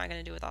 what the hell am I going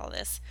to do with all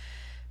this?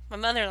 My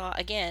mother-in-law,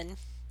 again,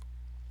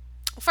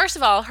 first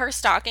of all, her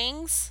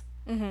stockings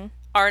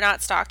are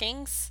not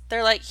stockings.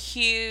 They're like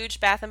huge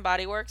Bath and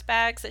Body Works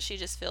bags that she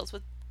just fills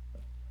with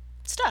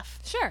stuff.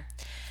 Sure.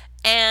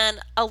 And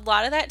a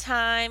lot of that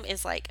time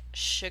is like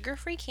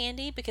sugar-free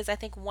candy because I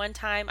think one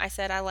time I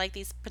said I like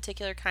these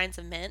particular kinds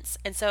of mints.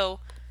 And so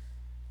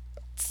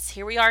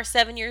here we are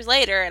 7 years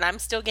later and I'm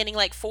still getting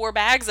like 4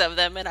 bags of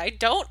them and I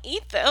don't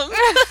eat them.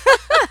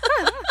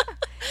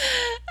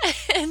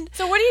 And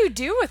So what do you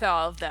do with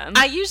all of them?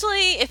 I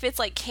usually, if it's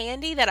like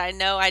candy that I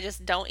know I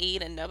just don't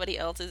eat and nobody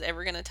else is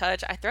ever going to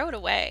touch, I throw it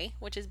away,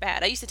 which is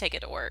bad. I used to take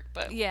it to work,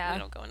 but Yeah. we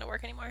don't go into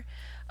work anymore.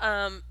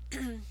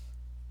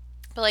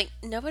 But like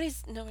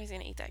nobody's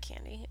gonna eat that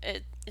candy.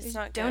 It's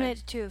not good. Donate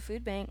it to a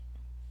food bank.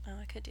 Oh,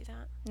 I could do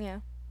that. Yeah.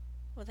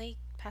 Will they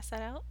pass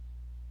that out?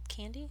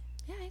 Candy?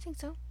 Yeah, I think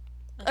so.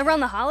 Okay. Around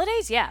the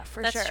holidays? Yeah,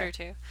 for That's sure. true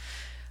too.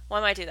 Well,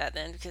 I might do that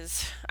then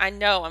because I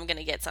know I'm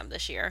gonna get some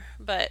this year.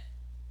 But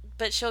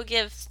she'll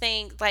give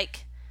things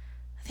like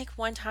I think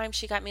one time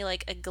she got me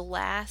like a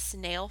glass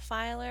nail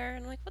filer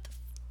and I'm like,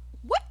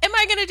 what am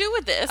I gonna do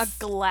with this? A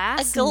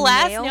glass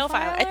nail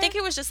filer. I think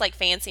it was just like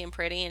fancy and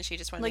pretty, and she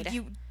just wanted like me to.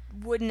 you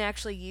wouldn't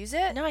actually use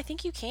it? No, I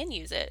think you can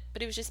use it,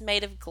 but it was just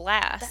made of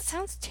glass. That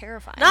sounds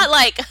terrifying. not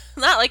like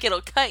it'll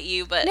cut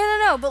you, but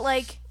No, but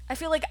like I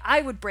feel like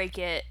I would break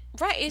it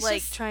right. It's like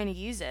just trying to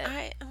use it.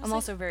 I was I'm like,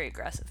 also a very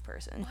aggressive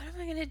person. what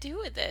am I gonna do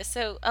with this?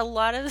 So a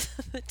lot of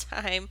the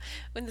time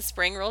when the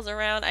spring rolls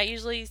around, I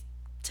usually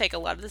take a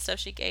lot of the stuff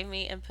she gave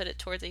me and put it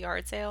towards a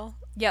yard sale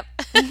Yep.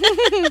 because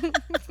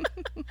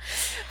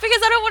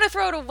I don't want to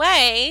throw it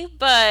away,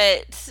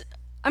 but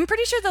I'm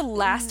pretty sure the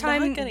last not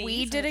time gonna we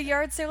use did it. a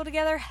yard sale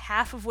together,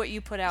 half of what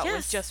you put out was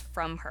Yes. just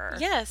from her.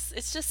 yes,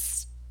 it's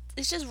just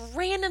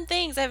random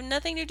things that have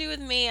nothing to do with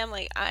me. I'm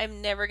like,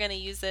 I'm never gonna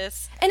use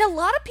this. And a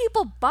lot of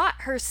people bought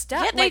her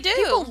stuff. Yeah, they like, do.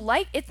 People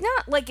like it's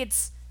not like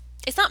it's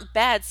It's not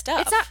bad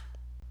stuff. not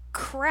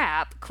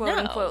crap, quote No.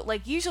 unquote.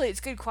 Like usually it's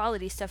good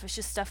quality stuff. It's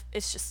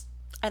just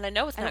And I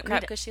know it's I not don't crap need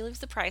it. because she leaves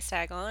the price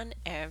tag on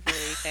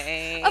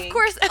everything. of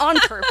course on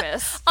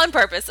purpose. On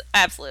purpose,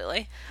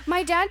 absolutely.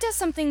 My dad does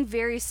something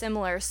very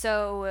similar.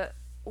 So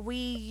we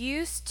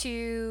used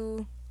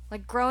to,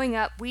 like growing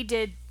up, we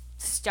did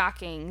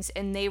stockings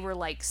and they were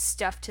like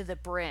stuffed to the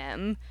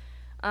brim.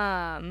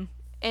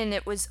 And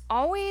it was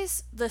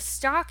always, the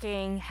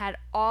stocking had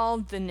all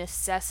the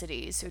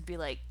necessities. It would be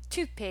like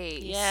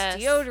toothpaste,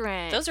 Yes.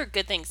 deodorant. Those are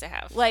good things to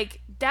have.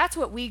 Like, that's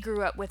what we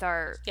grew up with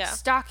our Yeah.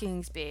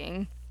 stockings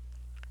being.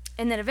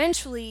 And then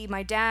eventually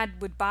my dad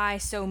would buy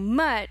so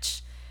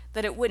much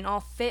that it wouldn't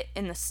all fit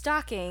in the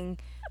stocking.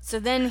 So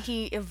then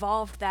he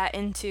evolved that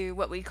into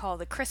what we call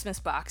the Christmas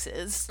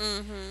boxes.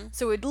 Mm-hmm.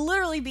 So it would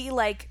literally be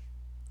like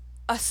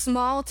a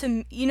small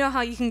to, you know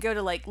how you can go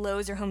to like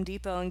Lowe's or Home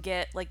Depot and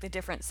get like the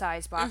different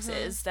size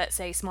boxes that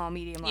say small,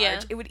 medium, large.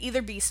 Yeah. It would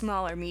either be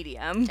small or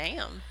medium.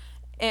 Damn.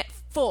 And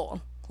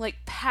full, like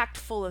packed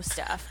full of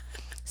stuff.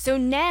 So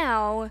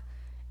now,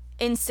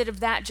 instead of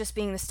that just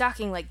being the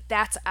stocking, like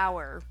that's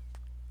our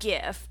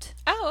gift.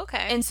 Oh,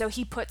 okay. And so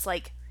he puts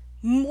like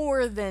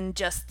more than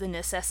just the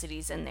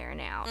necessities in there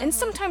now. And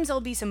sometimes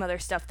there'll be some other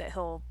stuff that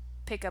he'll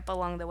pick up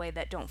along the way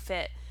that don't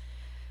fit.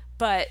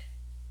 But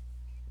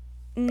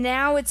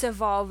now it's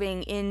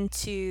evolving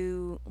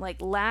into,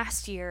 like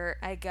last year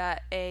I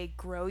got a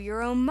grow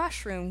your own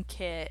mushroom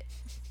kit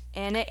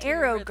and an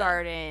arrow remember that.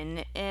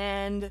 garden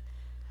and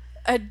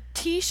a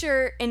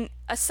t-shirt and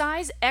a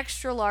size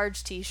extra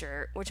large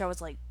t-shirt, which I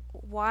was like,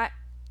 what?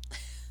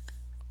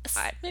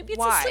 Maybe it's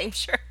why? a sleep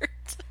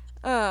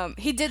shirt.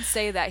 He did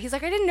say that. He's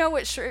like, I didn't know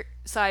what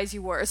size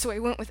you were, so I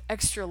went with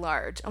extra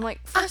large. I'm like,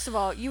 first of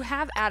all, you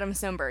have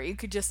Adam's number. You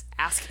could just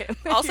ask him.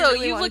 Also,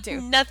 really you wanted look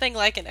to. nothing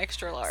like an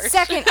extra large.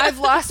 Second, I've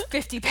lost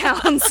 50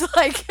 pounds.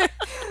 Like,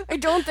 I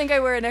don't think I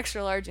wear an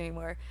extra large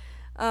anymore.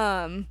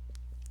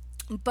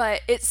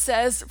 But it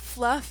says,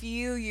 "Fluff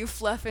you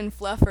fluffin'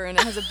 fluffer," and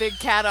it has a big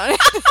cat on it.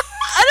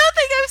 I don't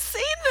think I've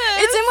seen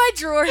this. It's in my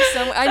drawer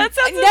somewhere. I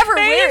never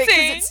wear it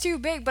because it's too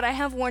big, but I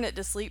have worn it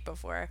to sleep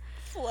before.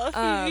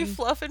 Fluffy, you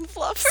fluff and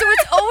fluffer. So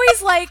it's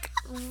always like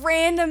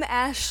random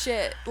ass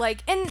shit.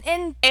 Like and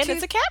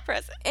it's a cat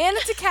present. And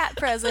it's a cat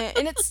present.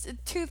 And it's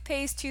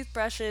toothpaste,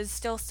 toothbrushes,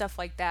 still stuff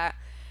like that.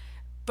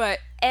 But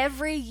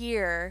every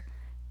year,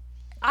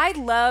 I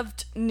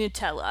loved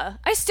Nutella.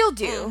 I still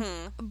do.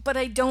 But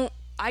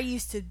I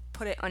used to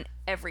put it on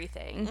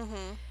everything.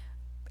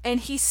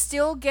 And he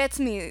still gets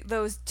me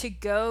those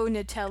to-go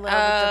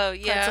Nutella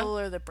with the pretzel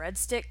or the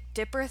breadstick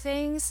dipper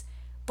things.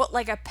 But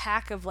like a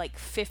pack of like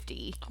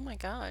 50. Oh my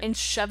god. And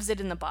shoves it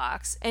in the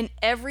box. And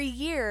every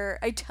year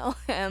I tell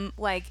him,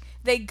 like,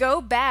 they go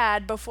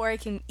bad before I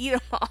can eat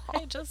them all.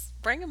 Hey, just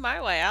bring them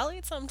my way. I'll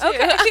eat some too.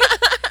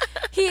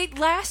 Okay.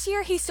 Last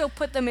year he still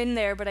put them in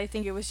there, but I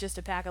think it was just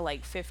a pack of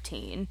like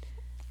 15.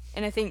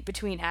 And I think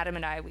between Adam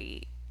and I,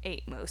 we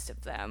ate most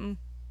of them.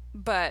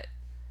 But,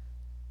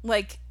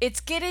 like,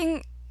 it's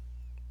getting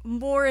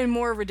more and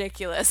more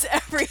ridiculous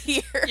every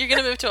year. You're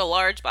going to move to a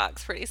large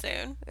box pretty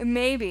soon.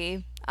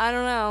 Maybe. I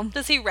don't know.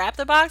 Does he wrap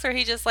the box, or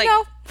he just, like,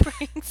 no.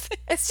 brings it?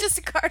 It's just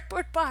a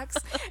cardboard box,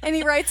 and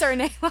he writes our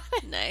name on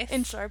it. Nice.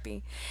 In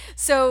Sharpie.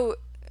 So,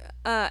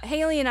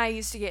 Haley and I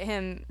used to get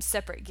him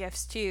separate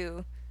gifts,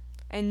 too.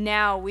 And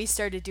now we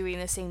started doing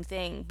the same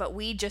thing, but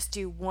we just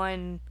do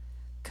one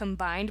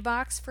combined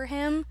box for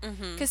him.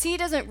 Because he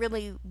doesn't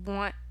really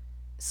want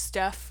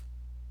stuff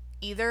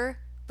either.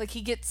 Like,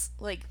 he gets,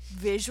 like,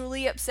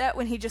 visually upset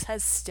when he just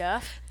has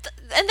stuff.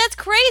 And that's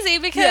crazy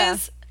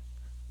because...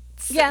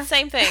 Yeah.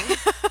 Same thing.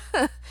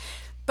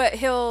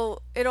 But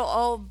it'll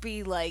all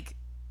be like,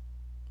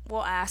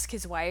 we'll ask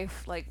his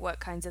wife, like, what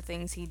kinds of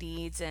things he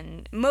needs,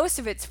 and most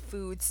of it's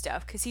food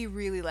stuff, because he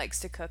really likes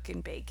to cook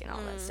and bake and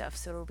all that stuff,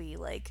 so it'll be,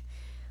 like,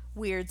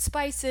 weird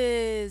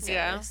spices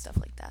and stuff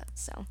like that,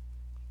 so.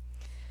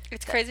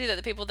 It's crazy that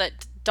the people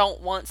that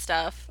don't want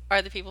stuff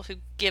are the people who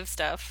give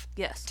stuff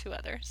Yes. to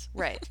others.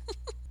 Right.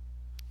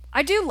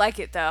 I do like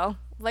it, though.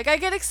 Like, I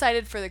get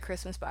excited for the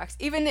Christmas box,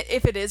 even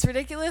if it is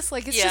ridiculous.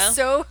 Like, it's just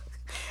so,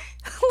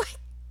 like,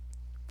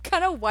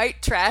 kind of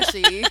white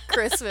trashy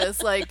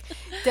Christmas. Like,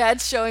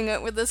 Dad's showing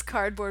up with this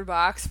cardboard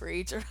box for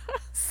each of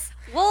us.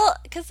 Well,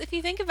 because if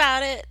you think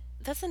about it,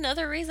 that's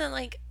another reason,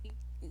 like,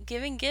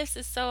 giving gifts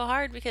is so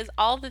hard, because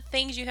all the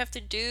things you have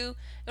to do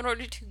in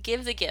order to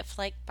give the gift,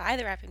 like buy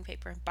the wrapping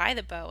paper and buy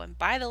the bow and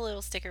buy the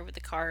little sticker with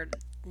the card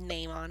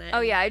name on it. Oh,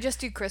 yeah, I just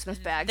do Christmas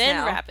bags then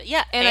now. Wrap it.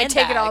 Yeah, and I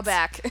take it all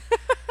back.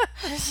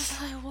 It's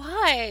just like,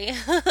 why?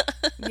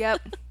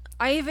 Yep.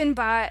 I even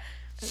bought,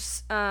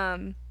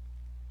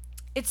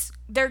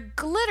 they're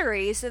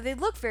glittery, so they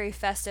look very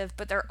festive,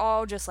 but they're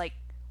all just, like,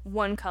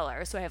 one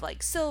color. So I have,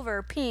 like,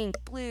 silver, pink,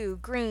 blue,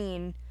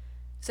 green,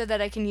 so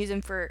that I can use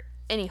them for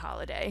any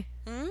holiday.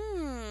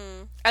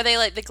 Are they,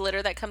 like, the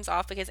glitter that comes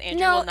off because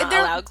Andrew will not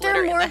allow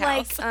glitter in the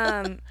house?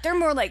 They're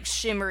more like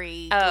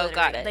shimmery Oh, glittery.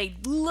 got it. They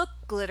look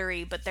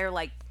glittery, but they're,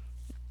 like,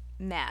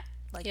 matte.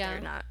 Like, Yeah.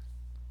 they're not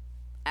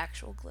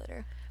actual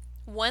glitter.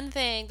 One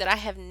thing that I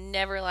have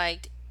never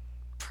liked,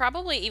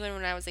 probably even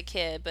when I was a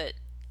kid, but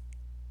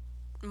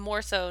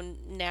more so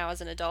now as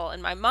an adult,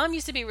 and my mom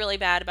used to be really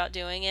bad about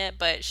doing it,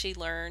 but she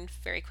learned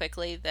very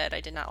quickly that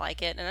I did not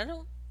like it, and I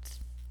don't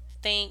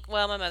think,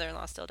 well, my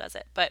mother-in-law still does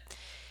it, but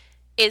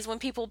is when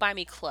people buy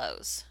me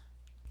clothes.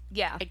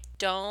 Yeah. I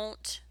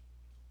don't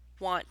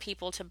want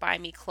people to buy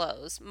me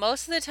clothes.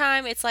 Most of the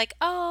time it's like,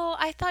 oh,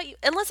 I thought you,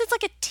 unless it's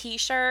like a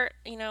t-shirt,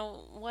 you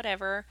know,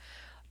 whatever.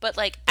 But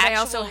like, I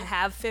also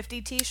have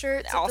 50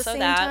 t-shirts at the same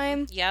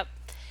time. Yep.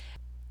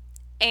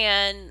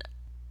 And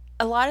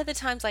a lot of the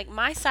times, like,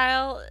 my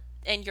style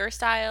and your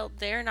style,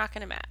 they're not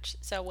going to match.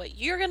 So what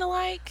you're going to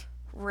like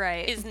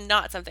Right. is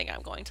not something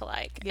I'm going to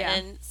like. Yeah.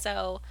 And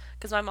so,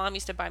 because my mom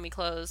used to buy me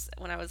clothes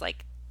when I was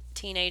like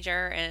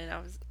teenager, and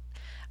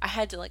I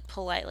had to like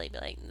politely be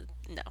like,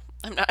 no,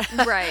 I'm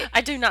not. Right.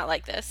 I do not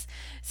like this.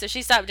 So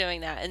she stopped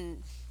doing that,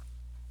 and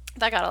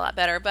that got a lot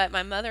better. But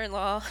my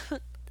mother-in-law,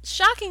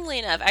 shockingly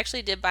enough,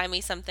 actually did buy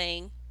me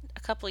something a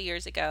couple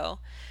years ago,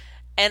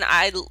 and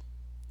I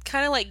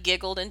kind of like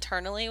giggled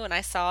internally when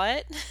I saw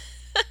it.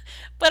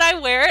 But I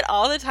wear it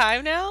all the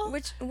time now.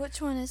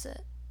 Which one is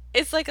it?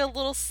 It's like a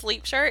little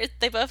sleep shirt.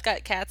 They both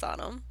got cats on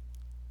them,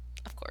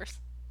 of course.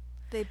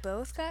 They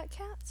both got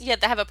cats? Yeah,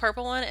 they have a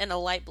purple one and a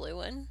light blue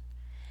one.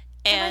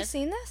 And Have I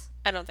seen this?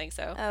 I don't think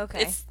so. Oh,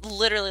 okay. It's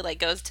literally like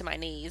goes to my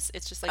knees.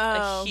 It's just like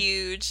a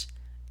huge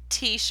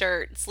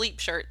t-shirt, sleep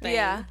shirt thing.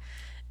 Yeah.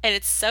 And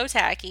it's so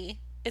tacky.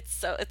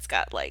 It's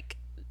got like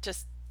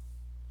just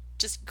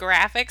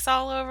graphics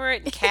all over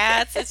it and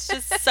cats. It's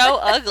just so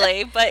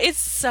ugly, but it's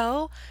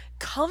so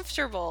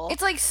comfortable.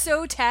 It's like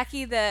so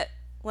tacky that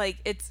like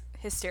it's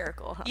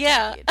hysterical how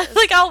Yeah. tacky it is.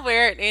 Like, I'll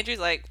wear it, and Andrew's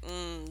like,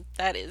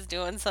 that is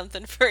doing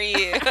something for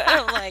you. And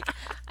I'm like,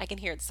 I can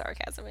hear the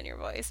sarcasm in your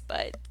voice,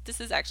 but this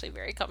is actually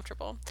very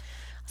comfortable.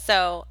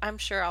 So I'm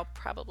sure I'll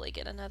probably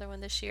get another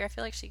one this year. I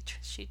feel like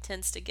she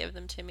tends to give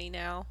them to me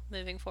now,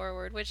 moving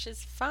forward, which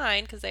is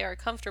fine because they are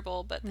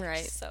comfortable, but they're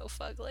Right. so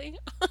fugly.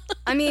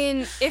 I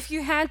mean, if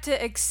you had to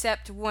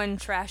accept one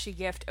trashy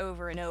gift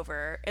over and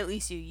over, at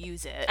least you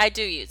use it. I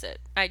do use it.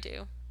 I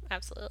do.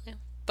 Absolutely.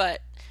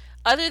 But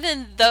other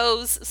than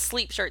those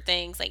sleep shirt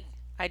things, like,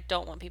 I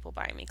don't want people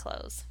buying me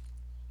clothes.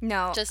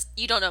 No. Just,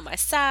 you don't know my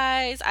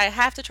size. I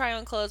have to try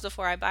on clothes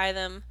before I buy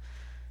them.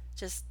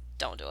 Just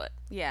don't do it.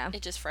 Yeah.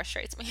 It just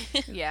frustrates me.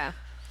 Yeah.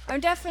 I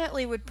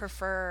definitely would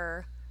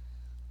prefer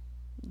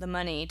the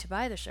money to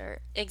buy the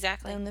shirt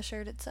Exactly. than the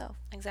shirt itself.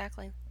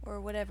 Exactly.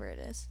 Or whatever it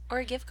is. Or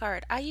a gift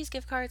card. I use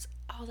gift cards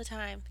all the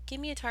time. Give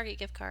me a Target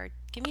gift card.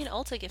 Give me an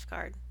Ulta gift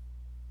card.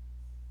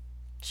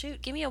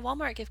 Shoot, give me a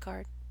Walmart gift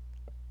card.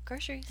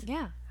 Groceries.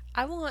 Yeah.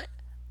 I want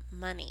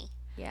money.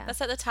 Yeah.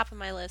 That's at the top of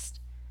my list.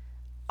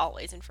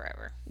 Always and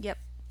forever. Yep.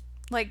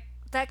 Like,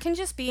 that can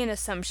just be an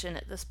assumption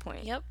at this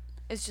point. Yep.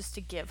 It's just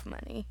to give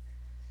money.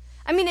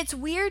 I mean, it's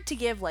weird to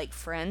give, like,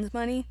 friends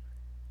money.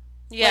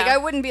 Yeah. Like, I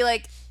wouldn't be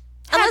like...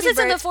 Unless it's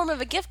in the birth-" form of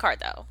a gift card,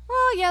 though.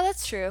 Well, yeah,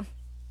 that's true.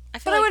 I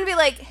But feel I like... wouldn't be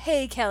like,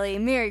 hey, Kelly,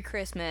 Merry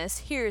Christmas.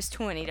 Here's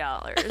 $20.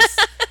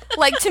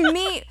 Like, to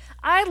me,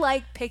 I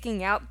like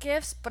picking out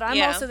gifts, but I'm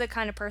Yeah. also the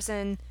kind of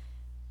person,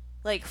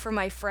 like, for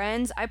my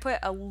friends, I put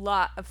a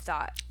lot of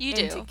thought You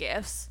into do.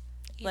 gifts.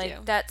 You Like,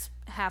 do. that's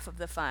half of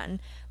the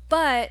fun.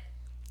 But,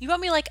 You bought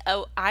me, like,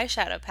 a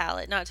eyeshadow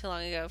palette not too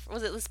long ago.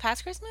 Was it this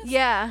past Christmas?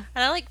 yeah.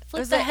 And I, like, was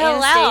flipped the the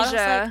hell out. I was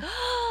Anastasia.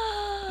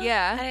 like,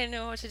 Yeah. I didn't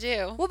know what to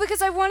do. Well,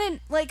 because I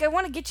want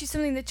to get you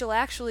something that you'll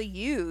actually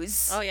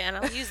use. Oh, yeah, and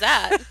I'll use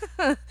that.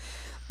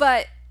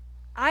 But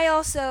I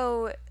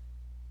also,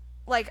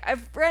 like,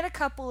 I've read a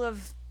couple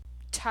of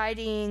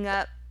tidying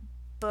up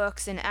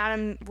books, and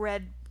Adam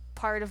read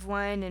part of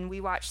one, and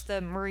we watched the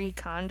Marie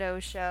Kondo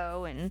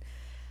show, and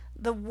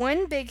the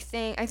one big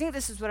thing, I think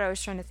this is what I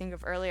was trying to think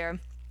of earlier,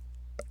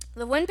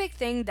 the one big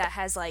thing that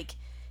has, like,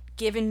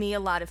 given me a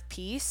lot of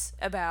peace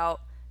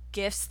about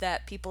gifts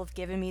that people have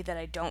given me that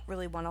I don't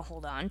really want to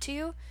hold on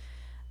to,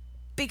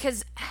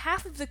 because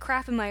half of the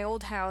crap in my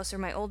old house or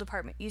my old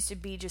apartment used to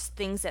be just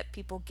things that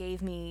people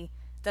gave me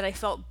that I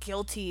felt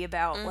guilty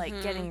about,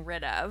 like, getting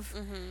rid of.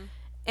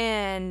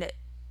 And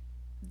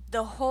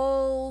the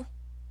whole,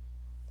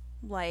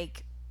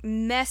 like,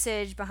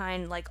 message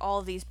behind, like, all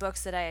of these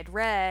books that I had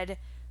read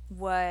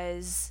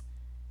was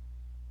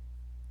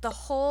the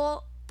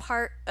whole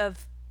part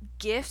of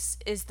gifts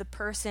is the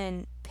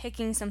person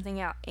picking something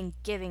out and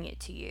giving it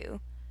to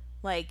you.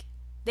 Like,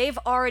 they've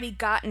already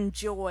gotten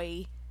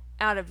joy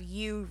out of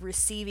you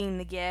receiving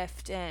the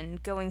gift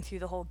and going through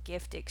the whole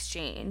gift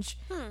exchange.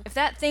 If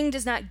that thing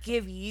does not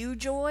give you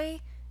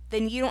joy,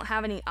 then you don't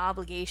have any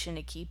obligation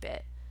to keep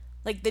it.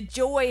 Like, the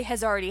joy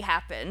has already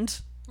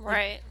happened.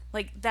 Right.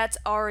 Like, that's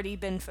already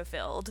been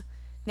fulfilled.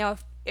 Now,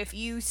 if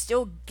you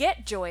still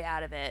get joy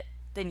out of it,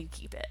 then you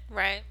keep it.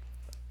 Right.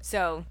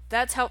 So,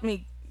 that's helped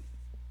me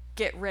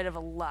get rid of a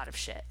lot of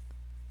shit.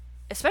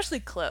 Especially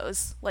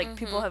clothes. Like,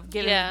 people have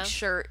given Yeah. me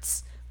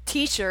shirts,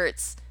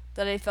 t-shirts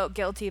that I felt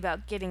guilty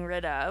about getting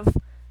rid of.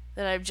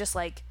 That I've just,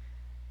 like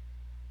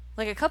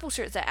a couple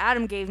shirts that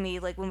Adam gave me,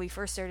 like, when we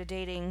first started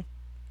dating,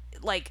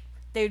 like,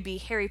 they would be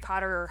Harry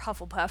Potter or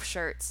Hufflepuff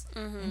shirts.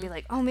 And be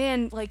like, oh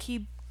man, like,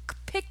 he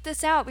picked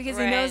this out because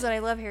he knows Right. that I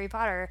love Harry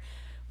Potter.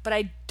 But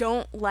I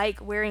don't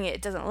like wearing it.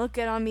 It doesn't look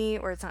good on me,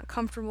 or it's not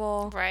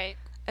comfortable. Right.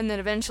 And then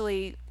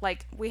eventually,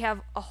 like, we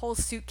have a whole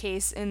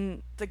suitcase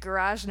in the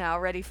garage now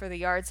ready for the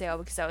yard sale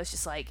because I was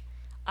just like,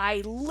 I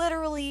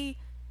literally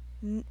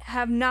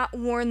have not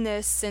worn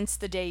this since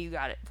the day you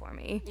got it for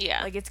me.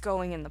 Yeah. Like, it's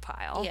going in the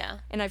pile. Yeah.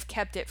 And I've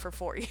kept it for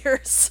 4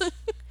 years.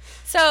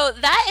 So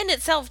that in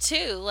itself,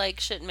 too, like,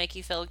 shouldn't make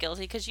you feel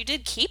guilty because you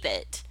did keep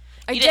it.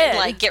 I You didn't, did.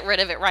 like, get rid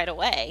of it right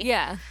away.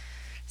 Yeah.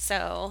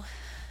 So,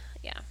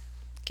 yeah.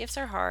 Gifts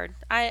are hard.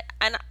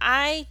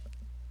 I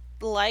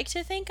like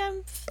to think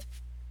I'm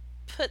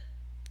put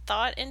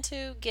thought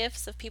into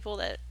gifts of people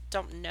that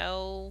don't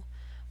know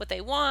what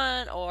they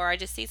want, or I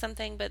just see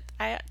something, but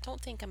I don't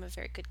think I'm a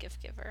very good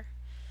gift giver.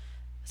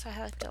 So I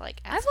have to,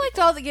 like, ask I've liked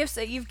people. all the gifts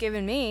that you've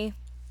given me,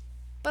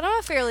 but I'm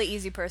a fairly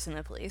easy person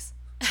to please.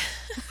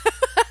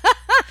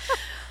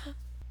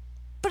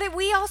 But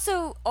we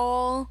also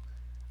all,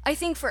 I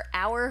think for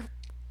our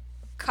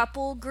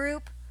couple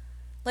group,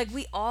 like,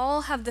 we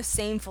all have the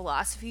same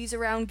philosophies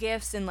around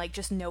gifts and, like,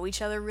 just know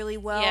each other really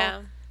well.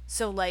 Yeah.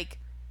 So, like,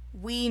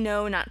 we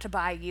know not to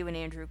buy you and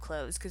Andrew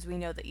clothes because we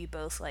know that you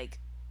both, like,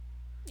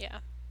 Yeah.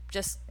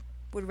 just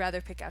would rather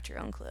pick out your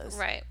own clothes.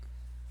 Right.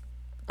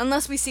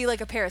 Unless we see,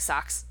 like, a pair of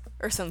socks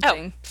or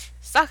something.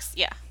 Socks,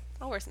 yeah.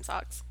 I'll wear some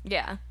socks.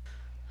 Yeah.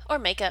 Or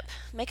makeup.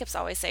 Makeup's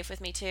always safe with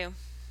me, too.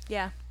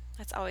 Yeah.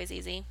 That's always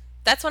easy.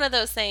 That's one of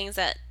those things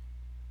that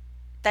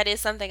is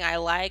something I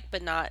like,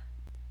 but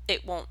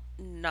it won't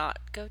not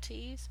go to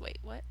use. Wait,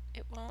 what?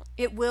 It won't?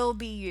 It will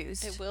be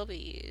used. It will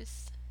be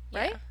used.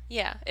 right?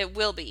 Yeah, it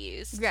will be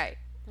used. Right.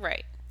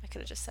 Right. I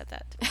could have just said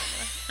that.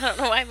 I don't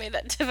know why I made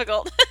that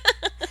difficult.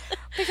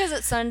 Because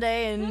it's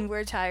Sunday and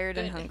we're tired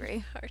and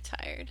hungry. Are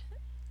tired.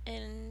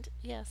 And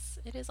yes,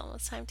 it is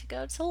almost time to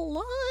go to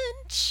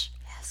lunch.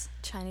 Yes.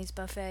 Chinese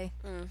buffet.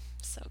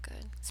 So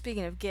good.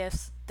 Speaking of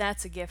gifts,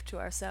 that's a gift to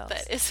ourselves.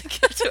 That is a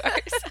gift to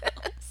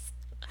ourselves.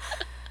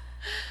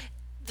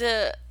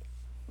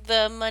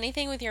 The money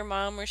thing with your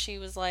mom where she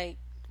was like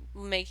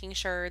making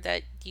sure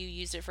that you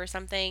used it for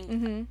something.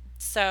 Mm-hmm.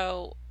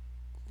 So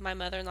my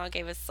mother-in-law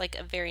gave us like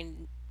a very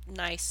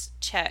nice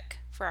check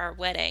for our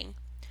wedding.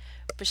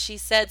 But she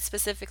said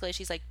specifically,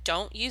 she's like,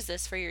 don't use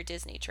this for your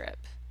Disney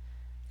trip.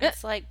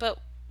 It's like, but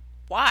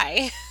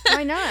why?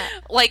 Why not?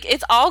 Like,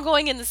 it's all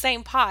going in the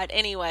same pot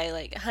anyway.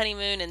 Like,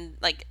 honeymoon and,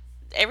 like,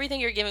 everything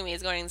you're giving me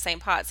is going in the same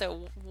pot.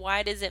 So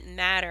why does it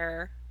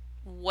matter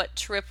what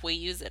trip we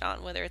use it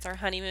on, whether it's our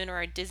honeymoon or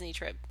our Disney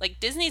trip? Like,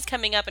 Disney's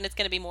coming up and it's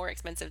going to be more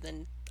expensive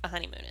than a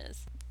honeymoon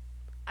is.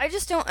 I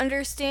just don't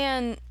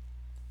understand.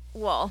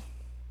 Well,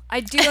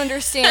 I do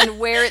understand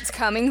where it's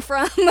coming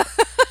from.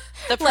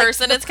 The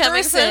person the it's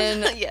coming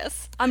person, from.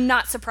 Yes. I'm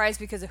not surprised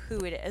because of who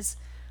it is.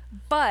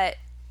 But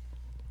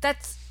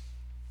that's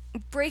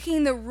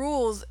breaking the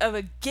rules of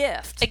a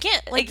gift.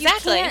 Again, like,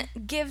 exactly. You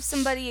can't give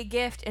somebody a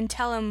gift and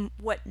tell them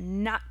what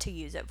not to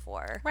use it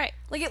for. Right.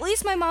 Like, at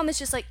least my mom is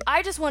just like,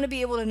 I just want to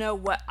be able to know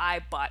what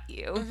I bought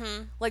you.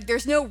 Mm-hmm. Like,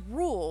 there's no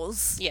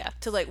rules Yeah.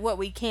 to, like, what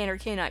we can or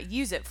cannot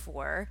use it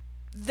for.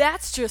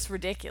 That's just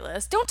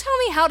ridiculous. Don't tell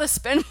me how to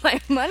spend my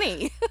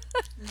money.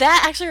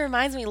 That actually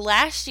reminds me,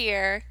 last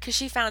year, because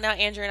she found out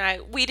Andrew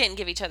and we didn't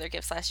give each other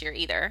gifts last year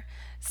either.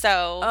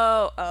 So.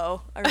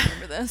 Oh, I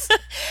remember this.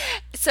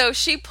 So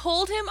she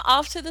pulled him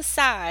off to the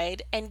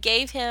side and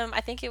gave him,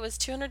 I think it was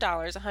 $200,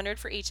 $100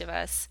 for each of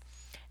us.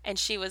 And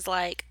she was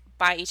like,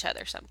 buy each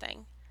other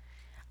something.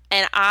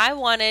 And I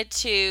wanted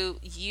to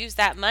use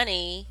that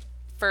money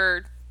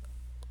for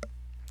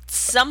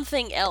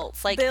something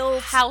else, like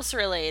Bills. house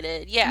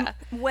related. Yeah.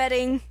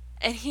 Wedding.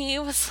 And he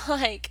was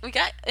like, we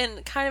got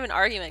in kind of an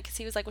argument because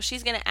he was like, well,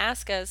 she's going to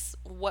ask us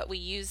what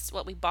we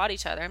bought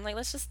each other. I'm like,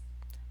 let's just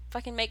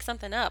fucking make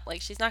something up.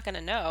 Like, she's not going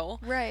to know.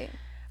 Right.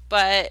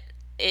 But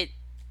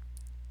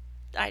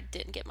I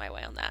didn't get my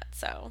way on that.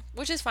 So,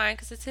 which is fine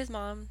because it's his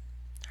mom,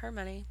 her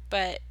money.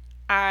 But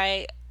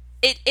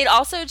it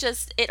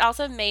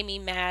also made me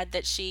mad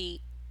that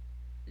she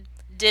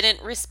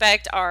didn't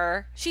respect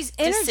our She's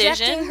interjecting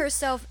decision.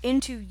 herself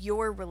into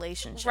your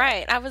relationship.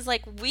 Right. I was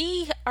like,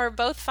 we are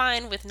both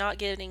fine with not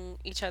giving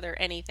each other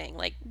anything.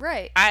 Like,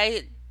 right.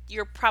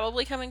 You're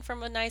probably coming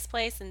from a nice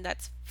place and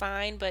that's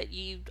fine, but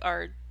you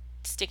are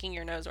sticking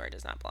your nose where it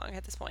does not belong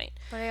at this point.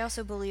 But I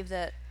also believe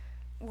that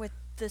with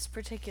this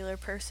particular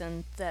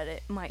person that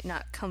it might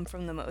not come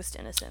from the most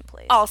innocent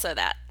place. Also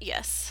that,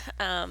 yes.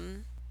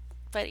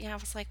 But yeah, I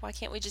was like, why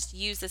can't we just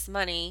use this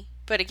money?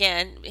 But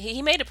again,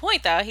 he made a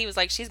point though. He was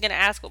like, she's going to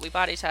ask what we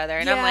bought each other.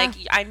 And yeah. I'm like,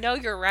 I know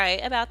you're right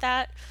about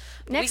that.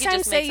 Next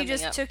time, say you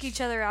just took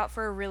each other out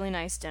for a really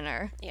nice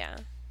dinner. Yeah.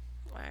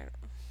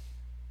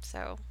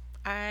 So,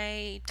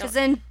 I don't...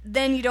 Because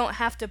then you don't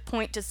have to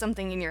point to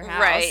something in your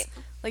house. Right.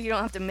 Like, you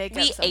don't have to make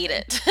up something. We ate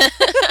it.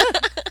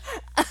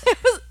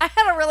 I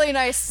had a really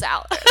nice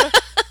salad.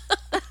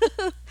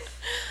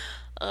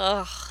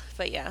 Ugh.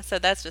 But yeah, so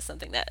that's just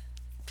something that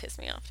pissed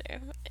me off too.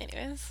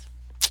 Anyways.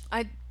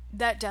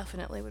 That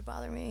definitely would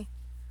bother me.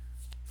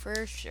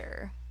 For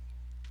sure.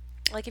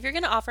 Like, if you're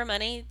going to offer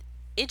money,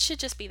 it should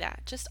just be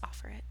that. Just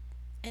offer it.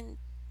 And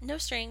no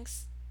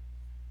strings.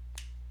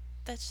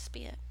 That's just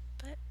be it.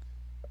 But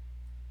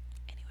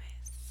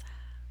anyways.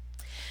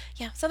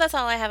 Yeah, so that's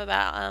all I have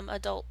about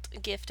adult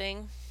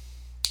gifting.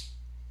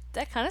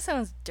 That kind of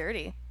sounds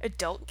dirty.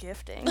 Adult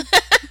gifting.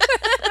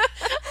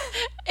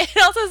 It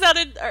also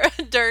sounded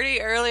dirty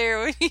earlier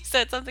when you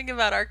said something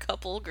about our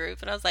couple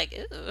group, and I was like,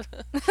 ew.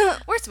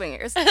 We're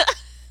swingers.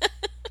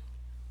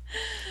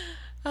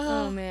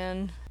 Oh,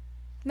 man.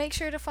 Make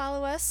sure to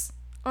follow us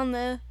on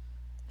the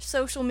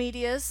social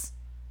medias.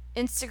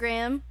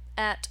 Instagram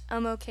at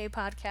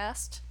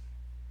umokpodcast.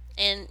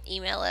 And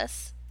email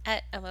us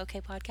at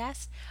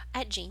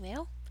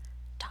umokpodcast@gmail.com.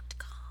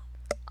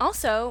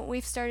 Also,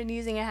 we've started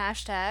using a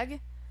hashtag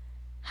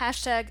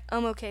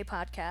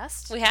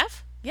umokpodcast. We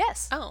have?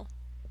 Yes. Oh.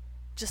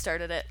 Just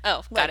started it.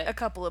 Oh, got it. A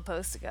couple of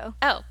posts ago.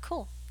 Oh,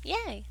 cool.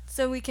 Yay.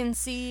 So we can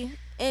see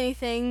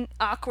anything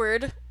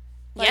awkward.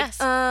 Like, yes.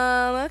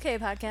 Okay,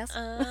 podcast.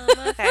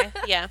 Okay.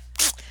 Yeah.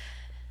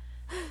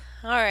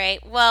 All right.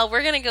 Well,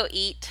 we're going to go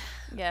eat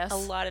a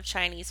lot of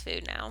Chinese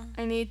food now.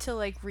 I need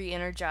to,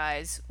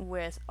 re-energize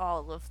with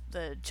all of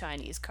the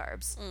Chinese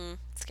carbs.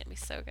 It's going to be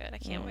so good. I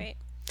can't wait.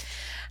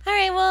 All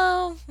right.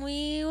 Well,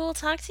 we will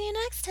talk to you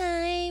next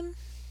time.